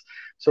 3 years.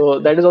 So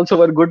that is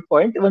also a good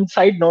point. One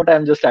side note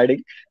I'm just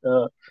adding.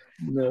 Uh,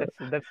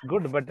 That's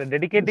good, but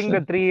dedicating so,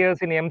 the 3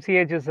 years in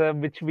MCH is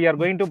which we are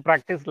going to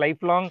practice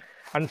lifelong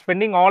and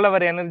spending all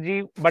our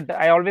energy. But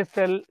I always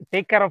tell,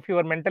 take care of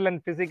your mental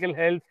and physical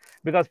health,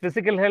 because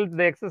physical health,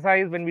 the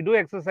exercise, when we do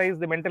exercise,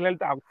 the mental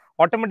health are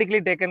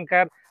automatically taken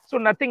care. So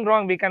nothing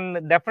wrong. We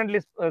can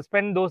definitely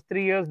spend those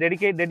 3 years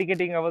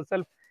dedicating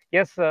ourselves.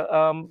 Yes,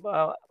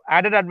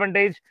 added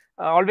advantage.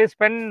 Always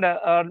spend.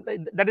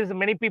 That is,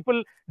 many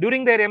people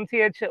during their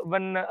MCH,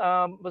 when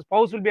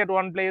spouse will be at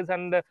one place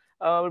and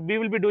we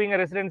will be doing a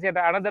residency at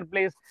another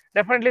place.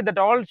 Definitely that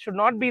all should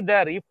not be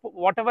there. If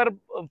whatever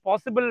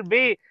possible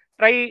way,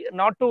 try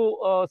not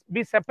to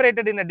be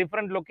separated in a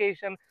different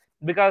location,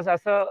 because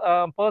as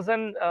a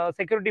person,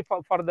 security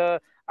for the,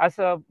 as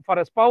a, for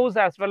a spouse,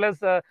 as well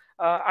as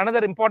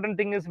another important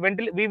thing is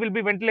we will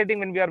be ventilating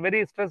when we are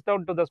very stressed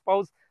out to the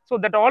spouse. So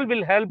that all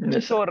will help.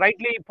 yes. So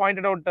rightly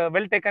pointed out,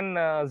 well taken,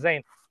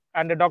 Zain.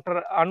 And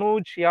Dr.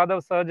 Anuj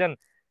Yadav, surgeon,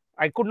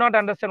 I could not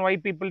understand why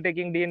people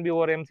taking DNB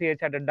over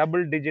MCH at a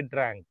double-digit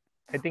rank.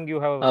 I think you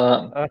have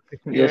Uh,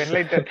 you yes.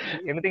 enlightened.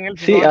 Anything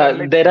else you See, want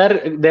to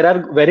enlighten? there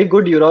are very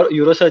good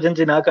neurosurgeons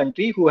in our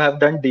country who have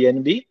done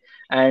DNB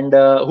and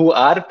who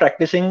are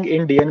practicing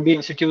in DNB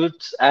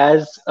institutes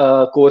as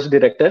course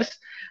directors,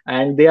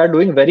 and they are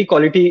doing very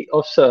quality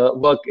of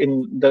work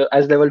in the,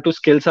 as level 2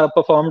 skills are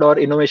performed or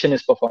innovation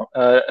is performed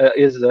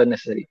is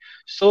necessary.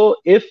 So,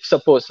 if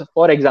suppose,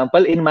 for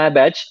example, in my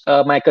batch,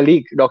 my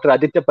colleague Dr.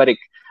 Aditya Parikh,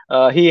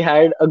 he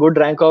had a good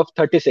rank of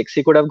 36.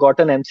 He could have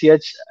gotten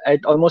MCH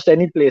at almost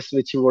any place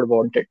which he would have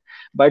wanted,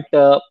 but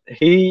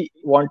he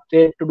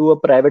wanted to do a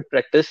private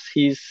practice.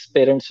 His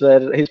parents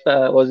were, his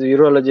was a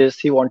urologist.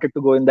 He wanted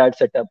to go in that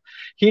setup.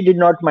 He did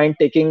not mind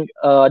taking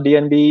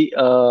DNB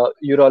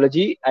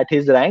urology at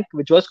his rank,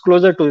 which was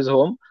closer to his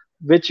home.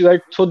 Which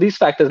were, so these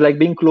factors like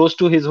being close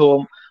to his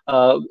home,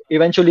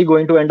 eventually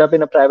going to end up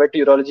in a private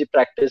urology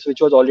practice,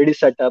 which was already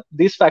set up.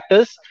 These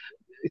factors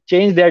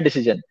change their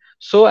decision.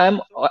 So I'm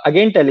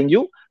again telling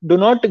you, do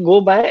not go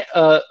by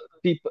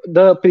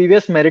the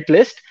previous merit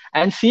list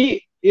and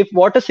see if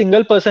what a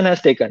single person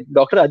has taken.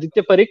 Dr.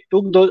 Aditya Parikh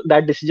took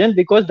that decision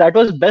because that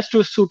was best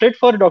suited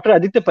for Dr.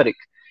 Aditya Parikh.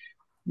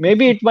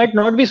 Maybe it might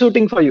not be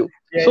suiting for you.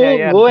 Yeah, yeah, So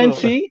yeah. go and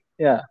True. see.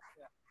 Yeah,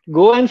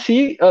 go and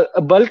see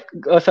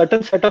a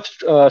certain set of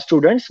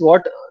students,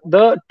 what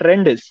the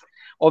trend is.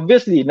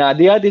 Obviously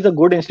Nadiad is a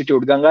good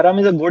institute, Gangaram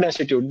is a good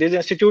institute. These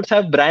institutes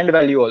have brand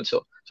value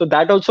also, so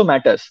that also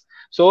matters.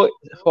 So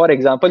for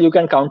example, you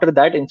can counter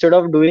that. Instead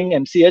of doing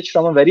MCH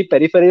from a very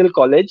peripheral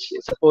college,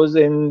 suppose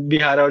in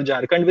Bihar or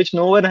Jharkhand, which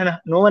no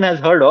one has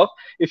heard of,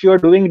 if you are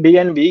doing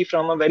DNB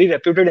from a very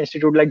reputed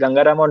institute like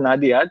Gangaram or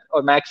Nadiad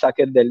or Max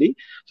Saket Delhi,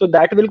 so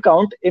that will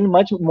count in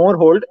much more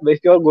hold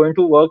if you are going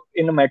to work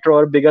in a metro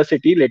or bigger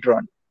city later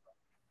on.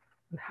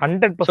 So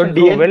 100%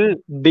 true. Well,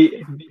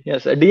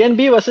 yes,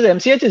 DNB versus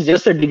MCH is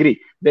just a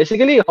degree.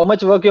 Basically, how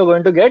much work you're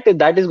going to get,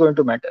 that is going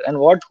to matter, and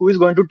who is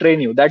going to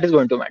train you, that is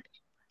going to matter.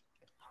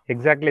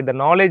 exactly. The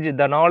knowledge,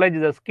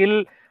 the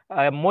skill,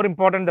 more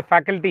important, the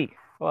faculty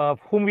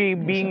whom we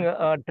being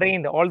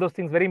trained. All those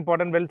things very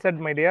important. Well said,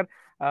 my dear.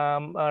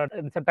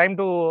 It's a time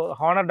to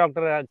honor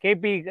Dr.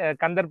 KP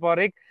Kandar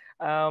Parikh,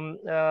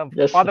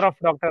 Yes, father of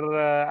Dr.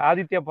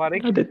 Aditya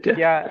Parikh. Aditya.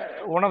 Yeah,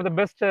 one of the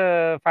best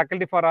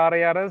faculty for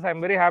RIRS.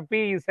 I'm very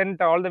happy he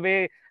sent all the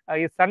way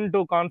his son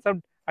to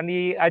Koncpt and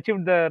he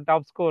achieved the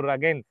top score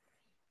again.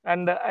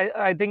 And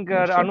I think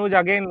Anuj,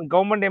 again,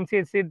 government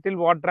MCH seat till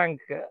what rank?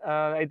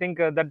 I think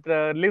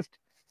that list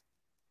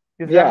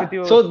is there with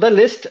you. So the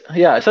list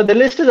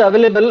is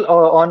available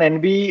on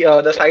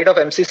NB, the site of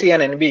MCC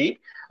and NB.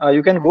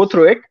 You can go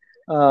through it.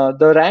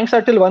 The ranks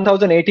are till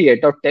 1088.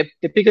 Or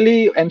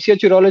typically,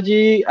 MCH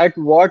urology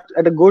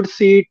at a good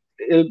seat,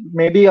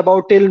 maybe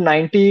about till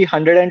 90,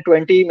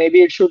 120.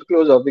 Maybe it should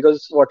close off,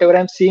 because whatever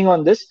I'm seeing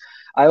on this,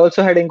 I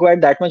also had inquired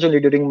that much only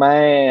during my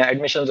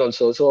admissions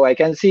also. So I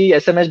can see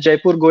SMS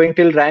Jaipur going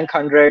till rank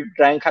 100,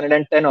 rank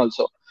 110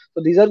 also.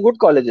 So these are good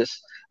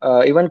colleges.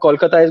 Even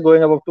Kolkata is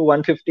going up to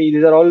 150.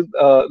 These are all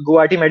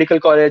Guwahati Medical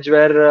College,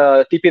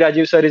 where TP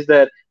Rajiv sir is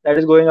there. That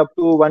is going up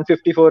to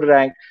 154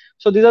 rank.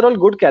 So these are all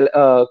good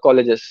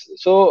colleges.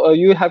 So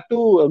you have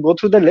to go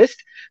through the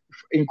list,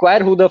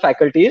 inquire who the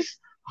faculty is,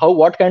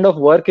 what kind of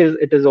work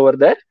it is over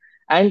there,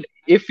 and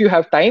if you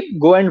have time,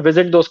 go and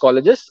visit those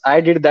colleges. I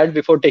did that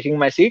before taking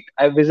my seat.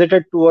 I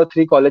visited 2 or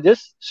 3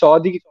 colleges, saw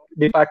the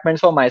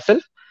departments for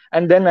myself,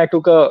 and then I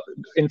took a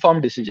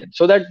informed decision,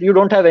 so that you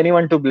don't have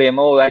anyone to blame.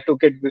 Oh, I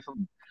took it before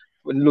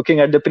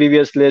looking at the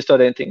previous list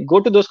or anything. Go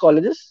to those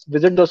colleges,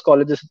 visit those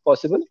colleges if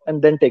possible,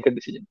 and then take a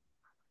decision.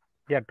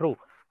 Yeah, true.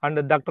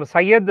 And Dr.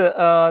 Syed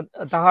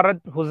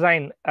Taharat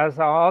Hussain has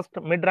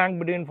asked, mid-rank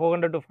between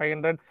 400 to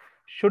 500,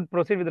 should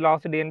proceed with the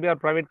last DNB or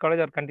private college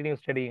or continue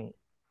studying?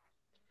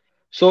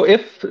 So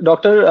if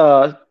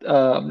doctor,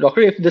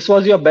 if this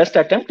was your best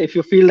attempt, if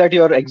you feel that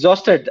you're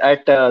exhausted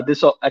at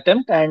this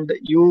attempt and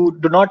you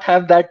do not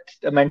have that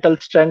mental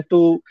strength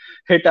to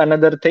hit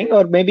another thing,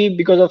 or maybe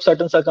because of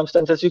certain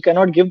circumstances you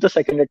cannot give the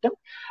second attempt,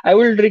 I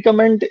will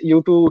recommend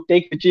you to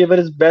take whichever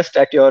is best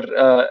at your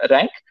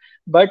rank.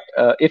 But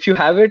if you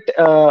have it,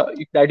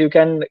 that you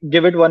can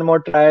give it one more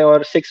try,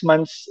 or 6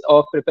 months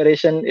of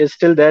preparation is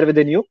still there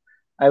within you,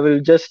 I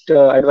will just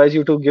advise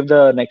you to give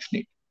the next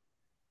NEET.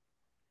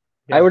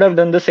 I Yeah, would have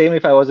done the same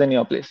if I was in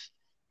your place.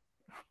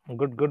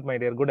 good, my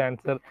dear, good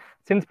answer.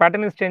 Since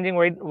pattern is changing,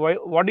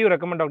 what do you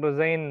recommend, Dr.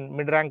 Zain,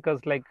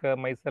 mid-rankers like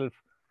myself?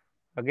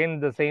 Again,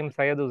 the same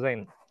Syed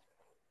Hussain.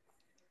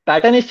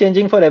 Pattern is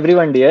changing for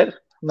everyone, dear,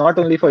 not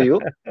only for you.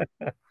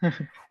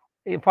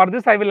 For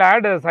this, I will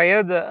add,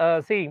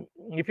 Syed, see,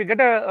 if you get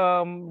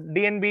a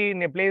DNB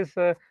in a place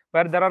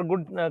where there are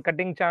good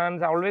cutting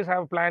chance, always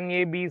have plan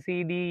A, B,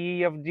 C, D,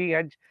 E, F, G,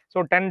 H.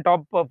 So 10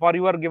 top for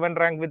your given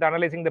rank with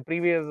analyzing the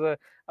previous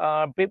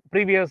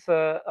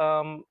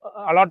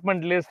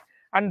allotment list.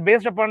 And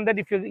based upon that,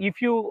 if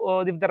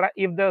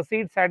the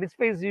seat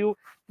satisfies you,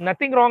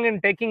 nothing wrong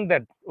in taking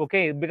that.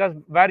 Okay, because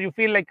where you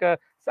feel like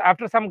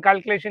after some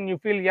calculation, you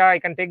feel, yeah, I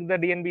can take the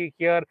DNB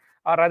here,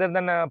 or rather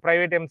than a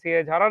private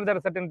MCH, or are there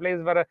certain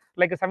places where,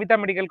 like a Savita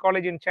Medical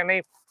College in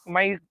Chennai,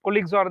 my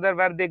colleagues are there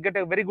where they get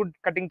a very good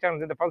cutting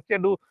chance in the first year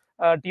do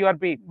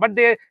TRP, but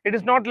it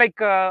is not like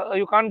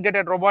you can't get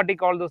a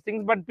robotic all those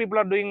things, but people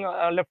are doing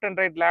left and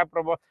right lap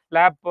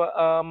RARS,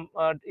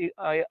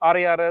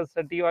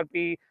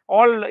 TRP,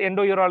 all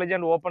endourology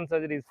and open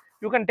surgeries.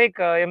 You can take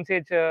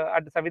MCH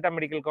at Savita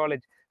Medical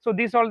College. So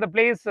these all the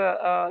place,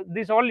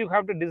 these all you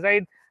have to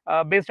decide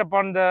based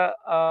upon the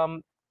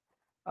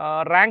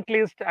rank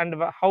list and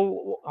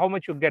how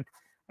much you get.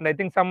 And I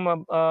think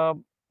some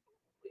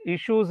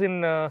issues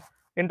in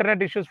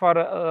internet issues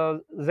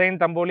for Zain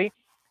Tamboli.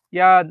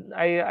 Yeah,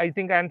 I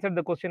think I answered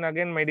the question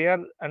again, my dear.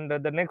 And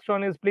the next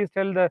one is, please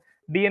tell the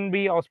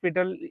DNB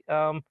hospital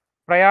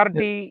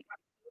priority.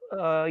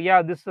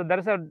 Yeah, this there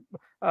is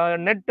a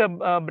net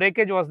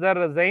breakage was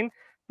there, Zain.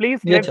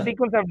 Please Yes, let sir.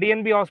 sequence of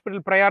DNB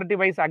hospital priority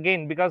wise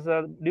again, because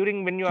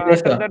during when you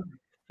Yes, answer sir. that,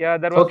 yeah,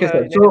 there was Okay,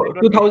 sir. a So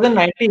network issue.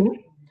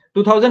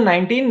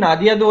 2019,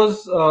 Nadia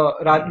was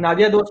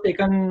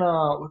taken.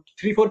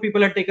 Three, four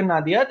people had taken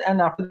Nadia,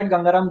 and after that,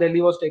 Gangaram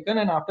Delhi was taken,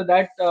 and after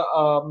that,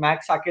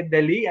 Max Saket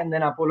Delhi, and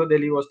then Apollo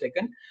Delhi was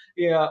taken.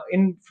 Yeah,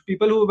 in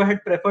people who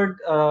had preferred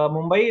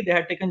Mumbai, they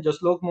had taken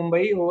Jaslok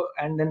Mumbai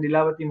and then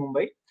Lilavati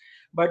Mumbai.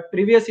 But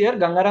previous year,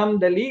 Gangaram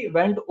Delhi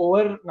went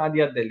over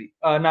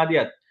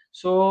Nadia.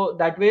 So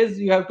that ways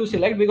you have to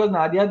select, because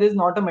Nadia is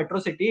not a metro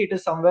city; it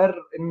is somewhere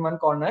in one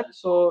corner.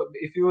 So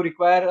if you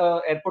require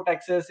airport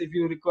access, if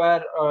you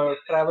require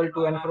travel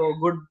to and fro,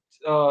 good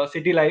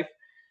city life,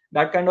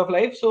 that kind of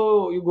life,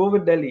 so you go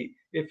with Delhi.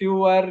 If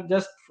you are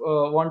just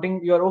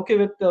you are okay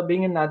with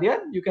being in Nadia,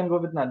 you can go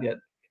with Nadia.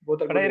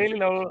 Both are But good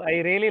institutions. I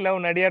really love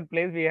Nadiad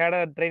place. We had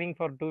a training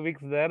for 2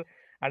 weeks there,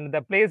 and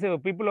the place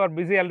people are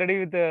busy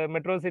already with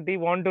metro city,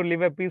 want to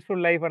live a peaceful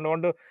life and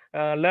want to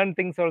learn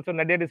things. Also,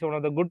 Nadiad is one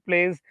of the good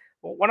place,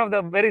 one of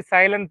the very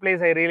silent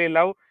place I really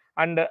love.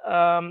 And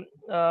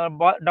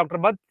Dr.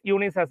 Bhatt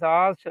Yunis has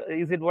asked,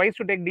 is it wise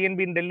to take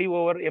DNB in Delhi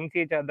over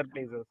MCH other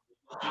places?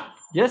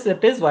 Yes,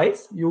 it is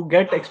wise. You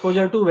get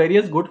exposure to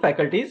various good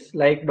faculties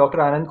like Dr.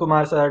 Anand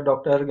Kumar sir,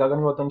 Dr.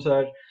 Gagan Gautam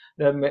sir.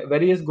 There are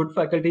various good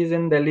faculties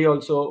in Delhi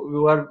also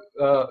who are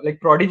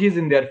like prodigies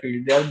in their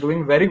field. They are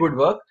doing very good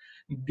work.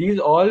 These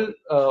all,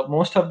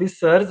 most of these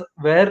sirs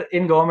were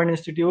in government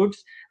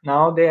institutes.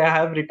 Now they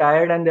have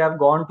retired and they have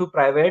gone to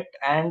private,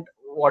 and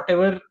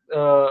whatever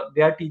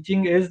they are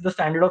teaching is the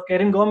standard of care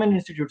in government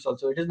institutes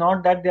also. It is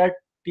not that they are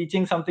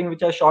teaching something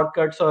which are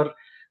shortcuts or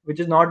which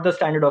is not the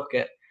standard of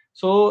care.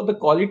 So the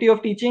quality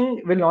of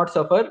teaching will not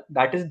suffer.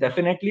 That is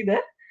definitely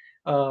there.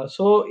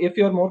 So if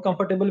you are more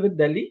comfortable with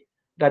Delhi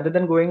rather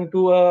than going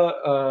to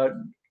a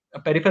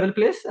peripheral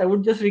place, I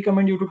would just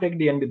recommend you to take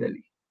DNB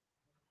Delhi.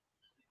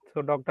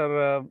 So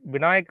Dr.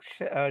 Vinayak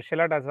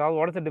Shelat has asked,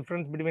 what is the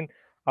difference between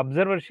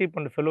observership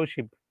and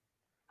fellowship?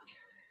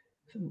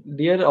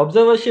 Their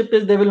observership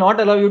is they will not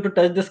allow you to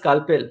touch the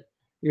scalpel.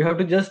 You have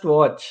to just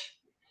watch.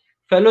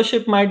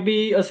 Fellowship might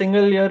be a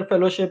single year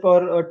fellowship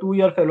or a 2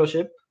 year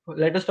fellowship.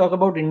 Let us talk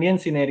about Indian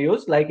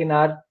scenarios. Like in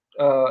our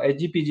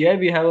SGPGI,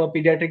 we have a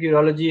pediatric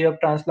urology of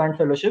transplant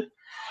fellowship,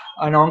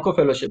 an onco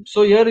fellowship.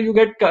 So here you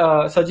get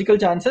surgical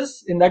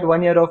chances in that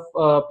 1 year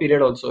of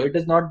period also. It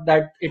is not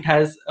that it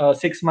has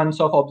 6 months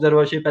of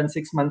observership and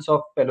 6 months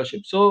of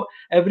fellowship. So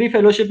every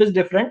fellowship is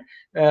different.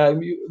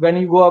 When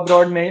you go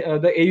abroad,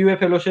 the AUA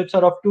fellowships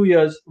are of 2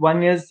 years.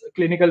 One is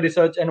clinical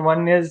research and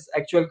one is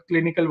actual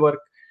clinical work.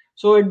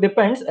 So it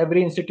depends.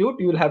 Every institute,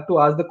 you will have to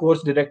ask the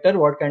course director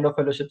what kind of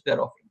fellowships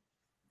they're offering.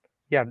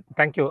 Yeah,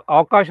 thank you.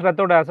 Akash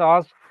Rathod has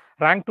asked,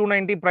 rank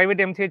 290 private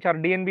MCH or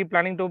DNB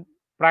planning to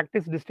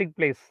practice district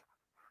place?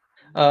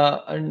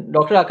 And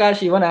Dr.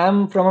 Akash, even I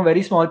am from a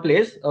very small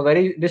place, a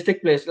very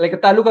district place, like a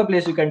taluka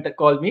place, you can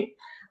call me.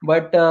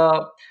 But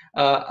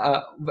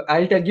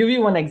I'll give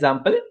you one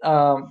example.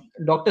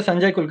 Dr.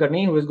 Sanjay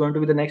Kulkarni, who is going to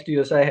be the next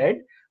USI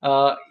head,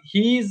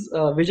 his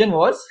vision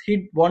was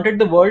he wanted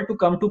the world to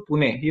come to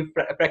Pune. He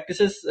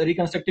practices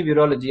reconstructive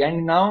urology,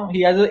 and now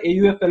he has a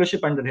AUF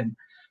fellowship under him.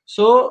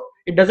 So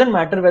it doesn't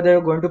matter whether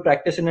you're going to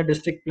practice in a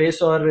district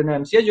place or in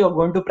an MCH. You're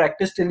going to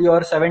practice till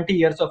you're 70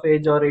 years of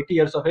age or 80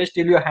 years of age,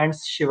 till your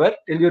hands shiver,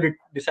 till you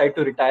decide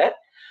to retire.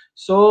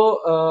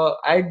 So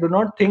I do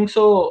not think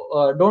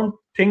so. Don't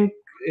think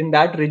in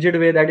that rigid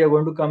way that you're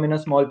going to come in a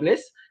small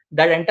place.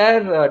 That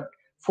entire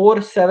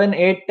 4, 7,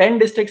 8, 10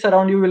 districts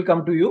around you will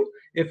come to you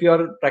if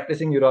you're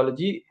practicing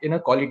urology in a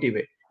quality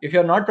way. If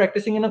you're not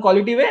practicing in a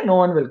quality way, no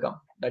one will come.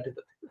 That is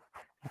the thing.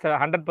 It's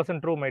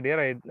 100% true, my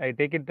dear. I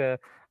take it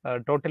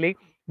totally.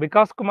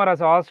 Because Kumar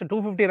has asked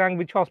 250 rank,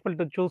 which hospital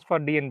to choose for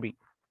DNB?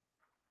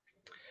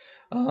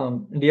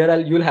 Dear,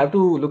 you'll have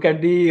to look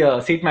at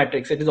the seat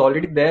matrix. It is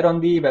already there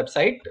on the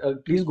website.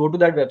 Please go to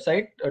that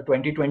website,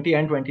 2020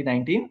 and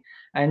 2019,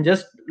 and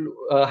just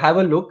have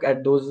a look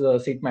at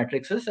those seat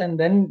matrices, and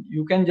then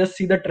you can just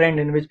see the trend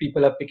in which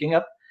people are picking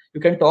up.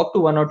 You can talk to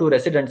one or two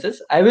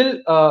residences. I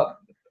will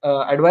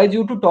advise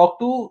you to talk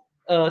to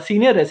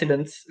senior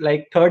residents,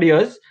 like third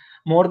years,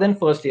 more than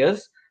first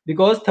years,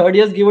 because third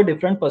years give a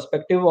different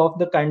perspective of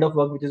the kind of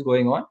work which is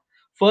going on.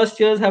 First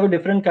years have a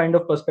different kind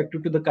of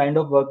perspective to the kind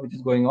of work which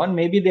is going on.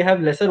 Maybe they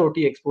have lesser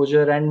OT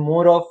exposure and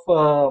more of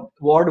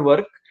ward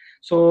work.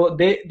 So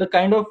the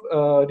kind of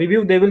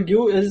review they will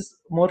give is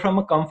more from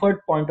a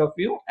comfort point of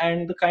view,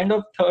 and the kind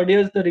of third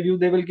years the review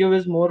they will give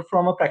is more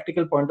from a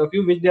practical point of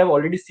view, which they have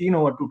already seen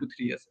over 2 to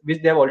 3 years,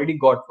 which they have already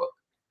got work.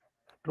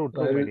 True,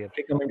 So I my will dear.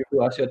 recommend you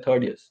to ask your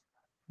third years.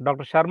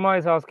 Dr. Sharma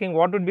is asking,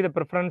 what would be the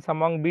preference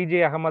among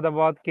BJ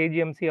Ahmedabad,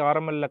 KGMC,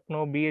 RML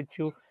Lucknow,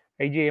 BHU,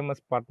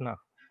 IJMS Patna?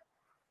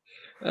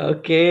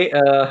 Okay,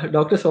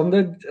 Dr.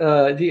 Somdad,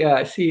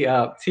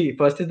 see,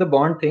 first is the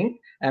bond thing.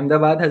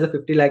 Ahmedabad has a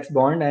 50 lakhs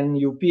bond and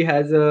UP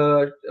has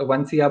a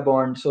 1 CR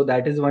bond. So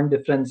that is one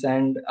difference.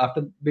 And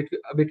after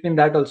between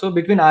that also,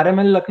 between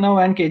RML Lucknow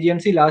and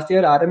KGMC last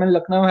year, RML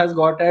Lucknow has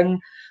got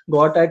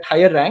at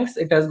higher ranks.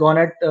 It has gone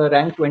at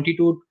rank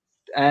 22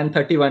 and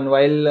 31,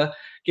 while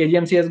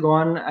KGMC has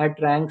gone at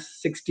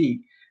ranks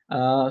 60.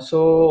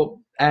 BHU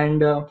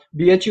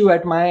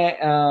at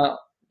my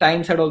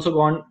times had also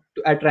gone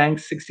at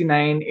ranks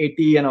 69,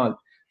 80 and all.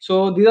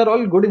 So these are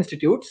all good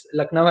institutes.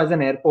 Lucknow has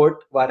an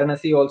airport.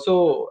 Varanasi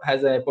also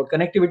has an airport.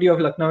 Connectivity of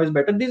Lucknow is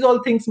better. These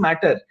all things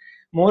matter.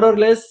 More or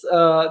less,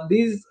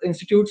 these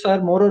institutes are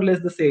more or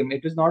less the same.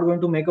 It is not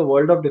going to make a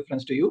world of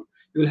difference to you.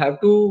 You will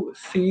have to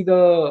see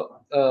the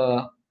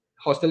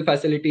hostel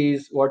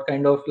facilities, what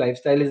kind of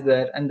lifestyle is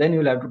there, and then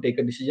you'll have to take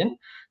a decision.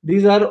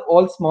 These are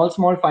all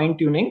small fine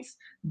tunings.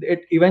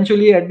 It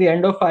eventually at the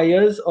end of 5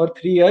 years or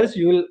 3 years,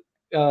 you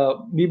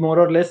will be more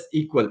or less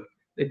equal.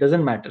 It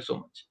doesn't matter so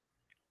much.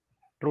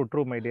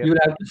 True, my dear. You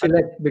have to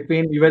select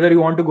between whether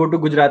you want to go to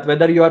Gujarat,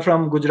 whether you are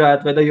from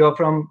Gujarat, whether you are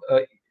from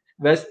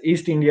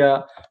East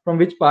India, from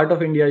which part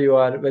of India you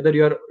are, whether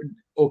you are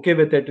okay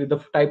with it, with the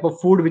type of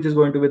food which is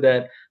going to be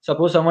there.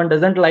 Suppose someone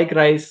doesn't like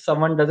rice,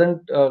 someone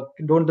doesn't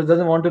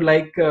want to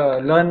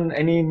learn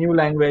any new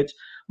language,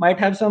 might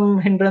have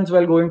some hindrance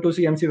while going to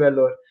CMC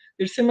Vellore.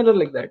 It's similar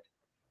like that.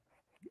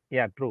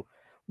 Yeah, true.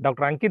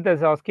 Dr. Ankit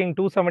is asking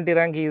 270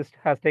 rank he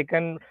has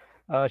taken.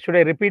 Should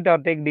I repeat or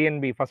take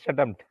DNB first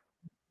attempt?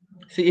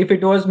 See, if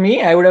it was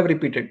me, I would have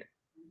repeated.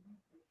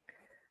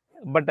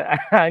 But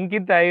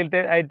Ankit,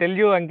 I tell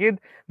you, Ankit,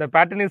 the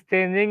pattern is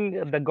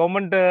changing. The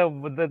government,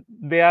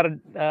 they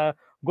are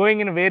going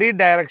in a varied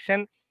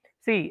direction.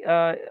 See,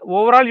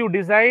 overall, you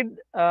decide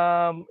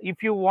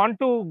if you want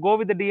to go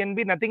with the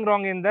DNB. Nothing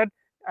wrong in that.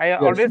 I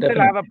always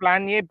tell I have a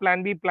plan A,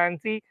 plan B, plan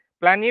C.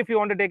 Plan A, if you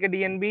want to take a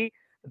DNB,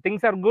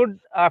 things are good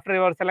after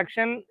your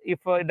selection. If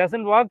it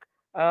doesn't work,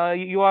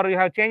 you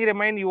have changed your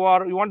mind. You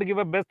want to give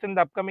a best in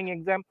the upcoming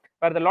exam,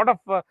 where there are a lot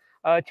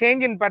of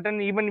change in pattern.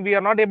 Even we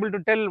are not able to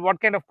tell what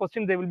kind of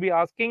questions they will be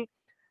asking.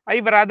 I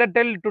rather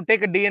tell to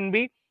take a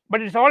DNB,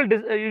 but it's all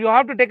you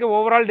have to take an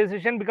overall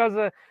decision, because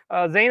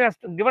Zain has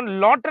given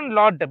lot and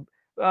lot.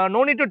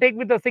 No need to take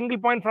with a single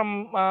point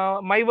from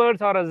my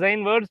words or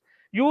Zain words.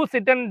 You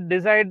sit and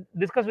decide,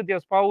 discuss with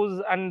your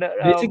spouse, and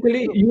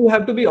basically you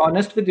have to be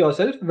honest with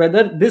yourself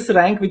whether this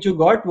rank which you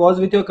got was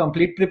with your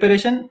complete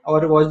preparation,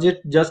 or was it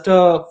just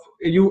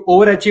you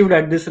overachieved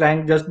at this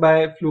rank just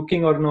by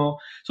fluking or no.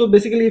 So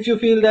basically, if you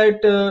feel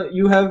that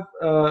you have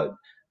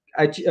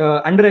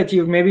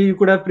underachieved, maybe you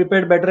could have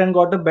prepared better and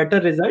got a better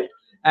result,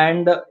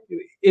 and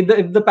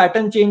if the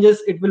pattern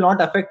changes, it will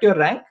not affect your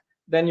rank,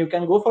 then you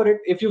can go for it.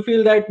 If you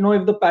feel that no,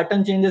 if the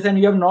pattern changes and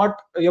you have not,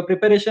 your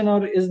preparation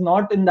or is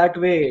not in that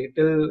way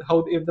till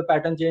how, if the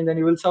pattern change and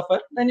you will suffer,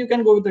 then you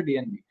can go with the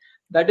DNB.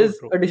 That is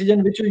a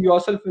decision which you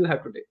yourself will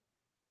have to take.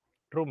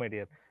 True, my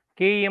dear.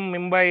 KM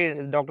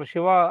Mumbai, Dr.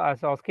 Shiva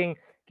is asking,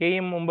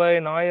 KM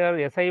Mumbai,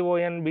 Nair,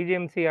 SION,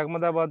 BGMC,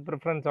 Ahmedabad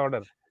preference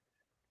order.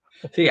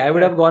 See, I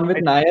would have gone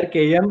with Nair,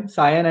 KM,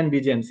 Sion and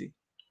BGMC.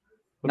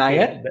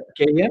 Nair,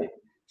 KM,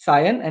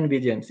 Sion, and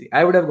BGMC.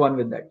 I would have gone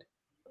with that.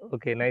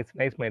 Okay, nice,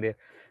 my dear.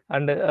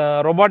 And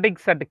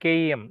robotics at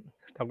KEM,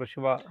 Dr.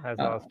 Shiva has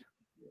asked.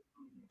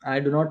 I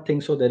do not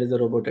think so. There is a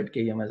robot at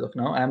KEM as of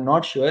now. I'm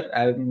not sure.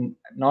 I'm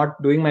not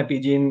doing my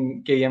PG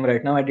in KEM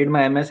right now. I did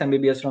my MS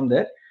MBBS from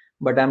there,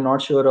 but I'm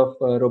not sure of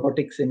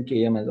robotics in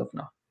KEM as of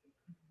now.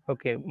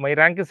 Okay, my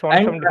rank is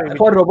And 175.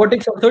 for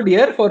robotics also,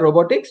 dear, for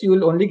robotics, you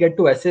will only get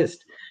to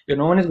assist.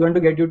 No one is going to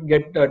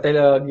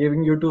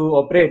giving you to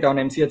operate on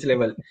MCH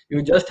level.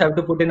 You just have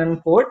to put in a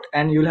port,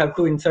 and you'll have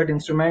to insert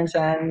instruments,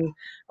 and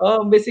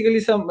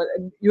basically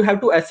you have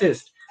to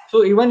assist.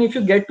 So even if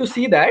you get to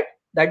see that,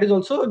 that is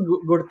also a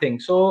good thing.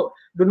 So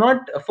do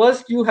not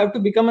first you have to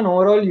become an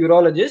overall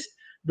urologist.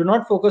 Do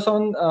not focus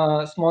on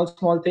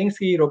small things.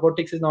 See,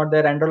 robotics is not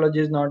there, andrology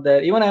is not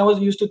there. Even I was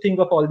used to think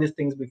of all these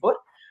things before,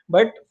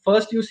 but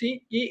first you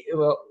see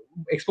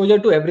exposure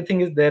to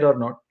everything is there or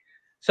not.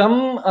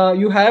 Some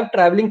you have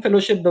traveling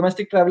fellowship,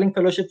 domestic traveling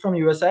fellowship from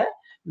USA.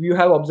 You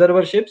have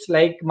observerships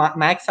like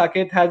Max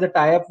Saket has a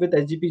tie-up with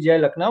SGPGI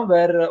Lucknow,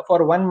 where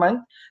for 1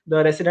 month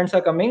the residents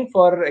are coming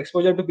for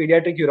exposure to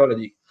pediatric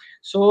urology.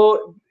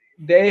 So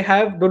they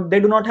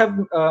do not have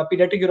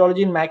pediatric urology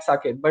in Max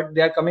Saket, but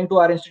they are coming to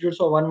our institutes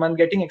for 1 month,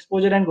 getting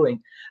exposure and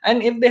going.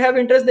 And if they have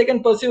interest, they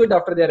can pursue it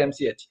after their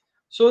MCH.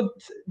 So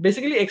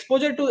basically,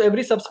 exposure to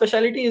every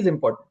subspecialty is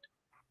important.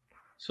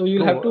 So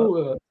you'll have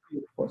to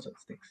for such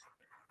things.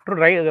 True,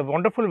 right?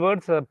 Wonderful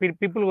words.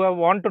 People who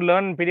want to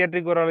learn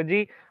pediatric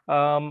urology,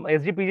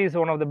 SGPG is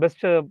one of the best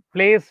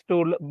place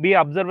to be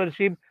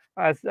observership,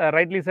 as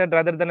rightly said,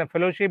 rather than a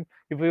fellowship.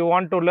 If you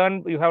want to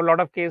learn, you have a lot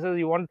of cases.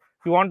 You want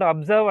to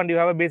observe, and you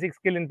have a basic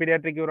skill in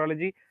pediatric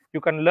urology. You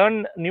can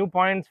learn new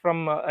points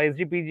from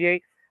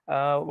SGPGI.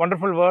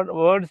 Wonderful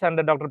words. And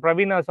Dr.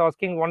 Praveen is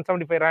asking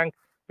 175 rank,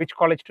 which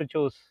college to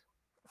choose.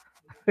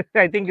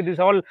 I think it is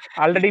all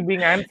already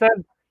being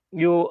answered.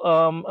 You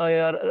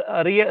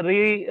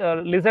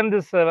listen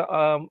this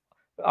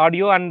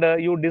audio, and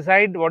you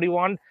decide what you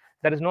want.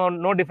 There is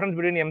no difference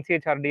between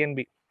MCH or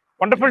DNB.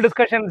 Wonderful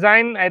discussion,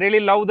 Zain. I really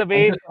love the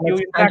way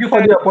Thank you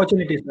for the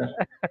opportunity, sir.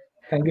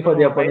 Thank you for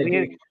the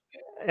opportunity.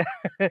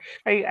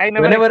 I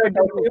never Whenever I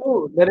talk to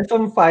you, there is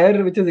some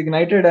fire which is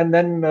ignited, and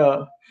then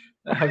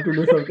I have to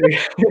do something.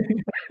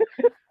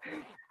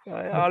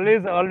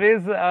 always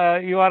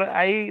you are.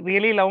 I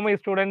really love my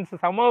students.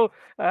 Somehow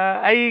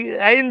I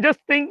am just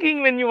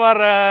thinking when you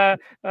are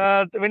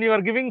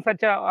giving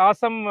such a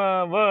awesome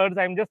words,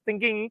 I'm just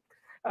thinking,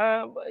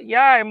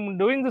 yeah, I'm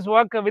doing this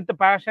work with the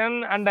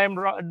passion, and I'm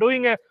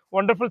doing a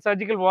wonderful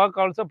surgical work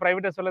also,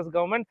 private as well as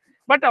government.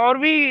 But are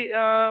we,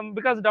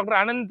 because Dr.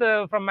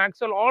 Anand from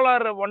Maxwell, all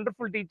are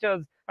wonderful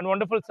teachers and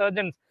wonderful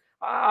surgeons,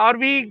 are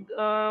we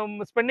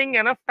spending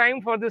enough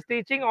time for this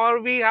teaching,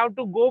 or we have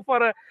to go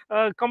for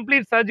a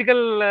complete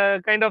surgical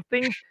kind of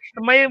things?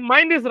 My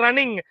mind is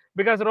running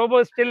because robo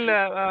is still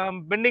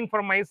bending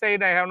from my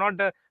side. I have not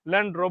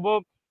learned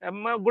robo.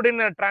 I'm good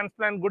in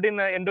transplant, good in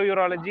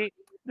endourology.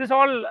 This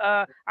all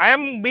I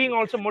am being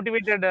also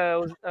motivated,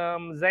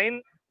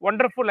 Zain.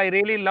 Wonderful. I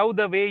really love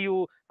the way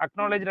you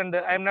acknowledged, and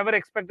I have never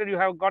expected you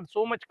have got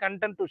so much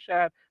content to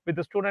share with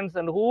the students,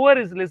 and whoever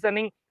is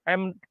listening,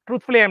 I'm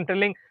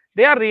telling,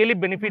 they are really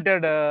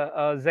benefited,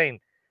 Zain.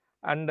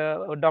 And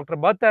Dr.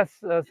 Bhatt has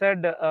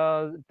said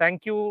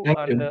thank you.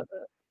 And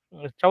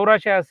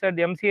Chaurasha has said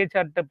MCH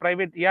at the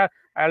private. Yeah,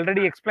 I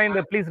already explained.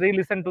 Please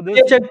re-listen to this.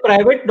 MCH at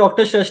private,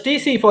 Dr. Shashti.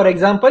 See, for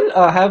example,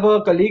 I have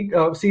a colleague,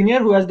 senior,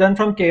 who has done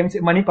from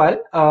KMC Manipal.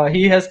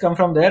 He has come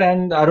from there,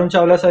 and Arun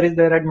Chawla sir is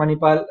there at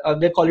Manipal.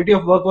 The quality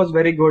of work was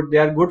very good. They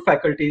are good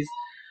faculties.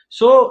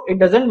 So it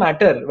doesn't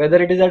matter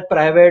whether it is at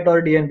private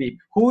or DNB.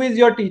 Who is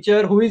your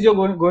teacher? Who is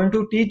going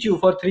to teach you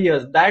for 3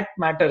 years? That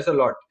matters a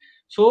lot.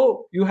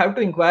 So you have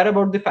to inquire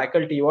about the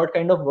faculty, what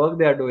kind of work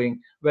they are doing,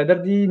 whether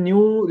the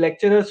new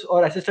lecturers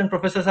or assistant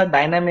professors are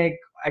dynamic,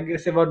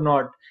 aggressive or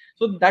not.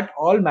 So that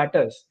all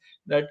matters.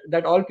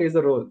 That all plays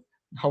a role.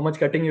 How much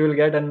cutting you will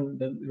get and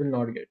will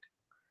not get.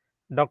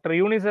 Dr.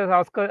 Eunice has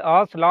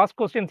asked last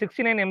question: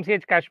 69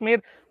 MCH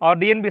Kashmir or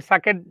DNB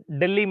Saket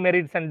Delhi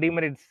merits and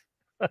demerits?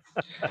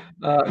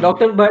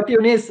 Dr. Bhatt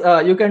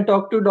Yunis, you can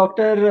talk to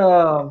Dr.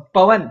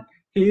 Pawan.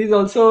 He is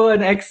also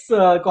an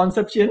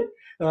ex-Conception.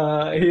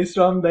 He is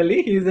from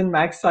Delhi. He is in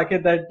Max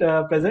Saket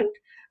at present.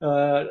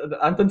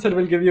 Antan sir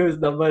will give you his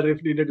number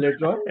if needed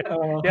later on.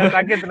 Yeah,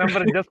 Saket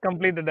number just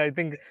completed. I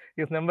think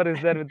his number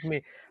is there with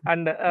me.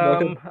 And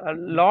a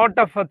lot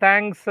of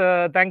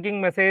thanking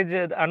message,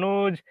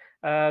 Anuj,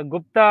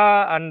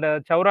 Gupta, and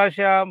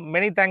Chaurasha.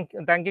 Many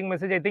thanking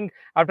message. I think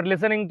after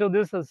listening to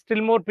this,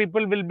 still more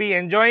people will be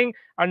enjoying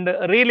and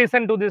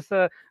re-listen to this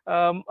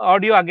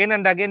audio again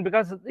and again,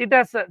 because it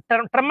has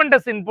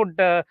tremendous input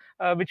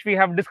which we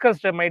have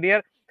discussed, my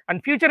dear.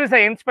 And future is a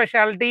end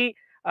specialty.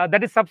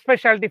 That is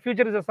subspecialty.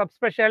 Future is a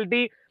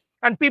subspecialty.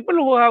 And people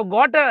who have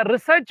got a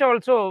research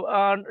also,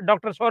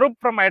 Dr. Swarup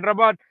from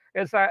Hyderabad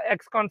is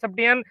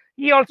ex-Koncptian.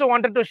 He also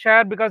wanted to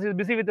share because he's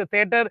busy with the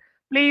theater.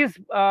 Please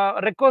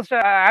request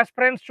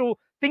aspirants to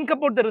think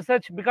about the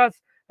research, because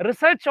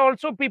research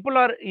also people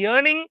are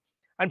yearning,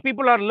 and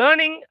people are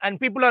learning, and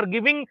people are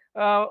giving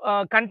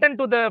content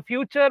to the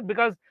future,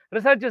 because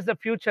research is the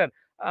future.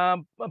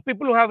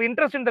 People who have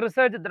interest in the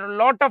research, there are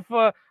a lot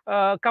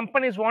of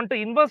companies want to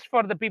invest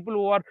for the people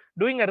who are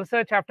doing a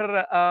research after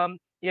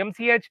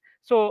MCH.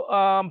 So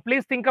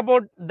please think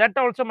about that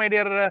also, my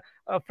dear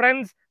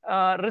friends.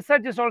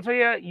 Research is also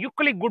a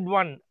equally good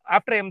one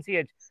after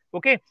MCH.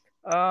 Okay.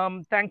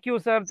 Thank you,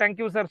 sir. Thank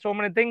you, sir. So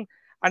many things.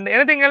 And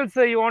anything else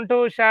you want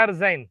to share,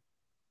 Zain?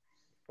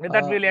 With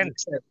that, we'll end.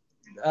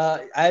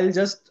 I'll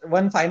just,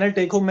 one final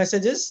take home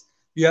message is,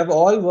 you have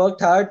all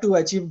worked hard to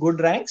achieve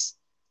good ranks.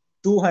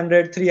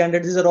 200,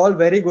 300, these are all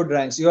very good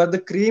ranks. You are the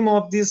cream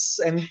of this,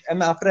 and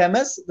after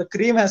MS, the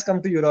cream has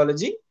come to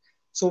urology.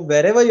 So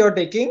wherever you're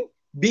taking,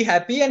 be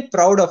happy and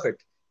proud of it.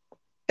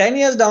 10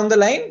 years down the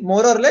line,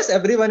 more or less,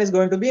 everyone is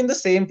going to be in the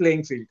same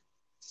playing field.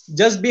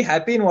 Just be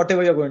happy in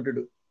whatever you're going to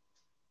do.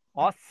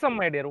 Awesome,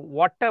 my dear.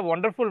 What a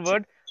wonderful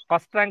word.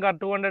 First rank or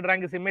 200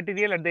 rank is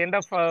immaterial. At the end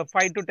of 5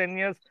 to 10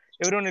 years,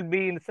 everyone will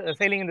be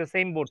sailing in the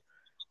same boat.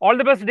 All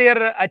the best,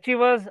 dear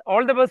achievers.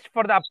 All the best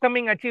for the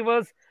upcoming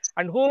achievers.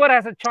 And whoever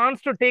has a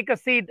chance to take a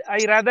seat, I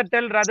rather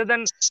tell, rather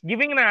than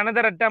giving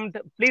another attempt,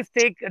 please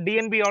take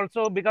DNB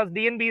also, because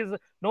DNB is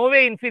no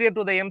way inferior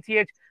to the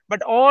MCH.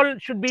 But all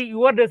should be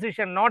your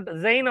decision, not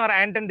Zain or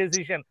Antan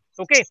decision.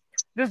 Okay.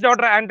 This is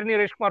Dr. Anthony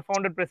Uresh Kumar,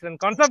 founder, president,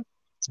 Koncpt.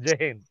 Jai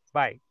Hind.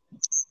 Bye.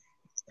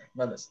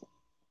 Madras.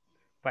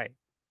 Bye.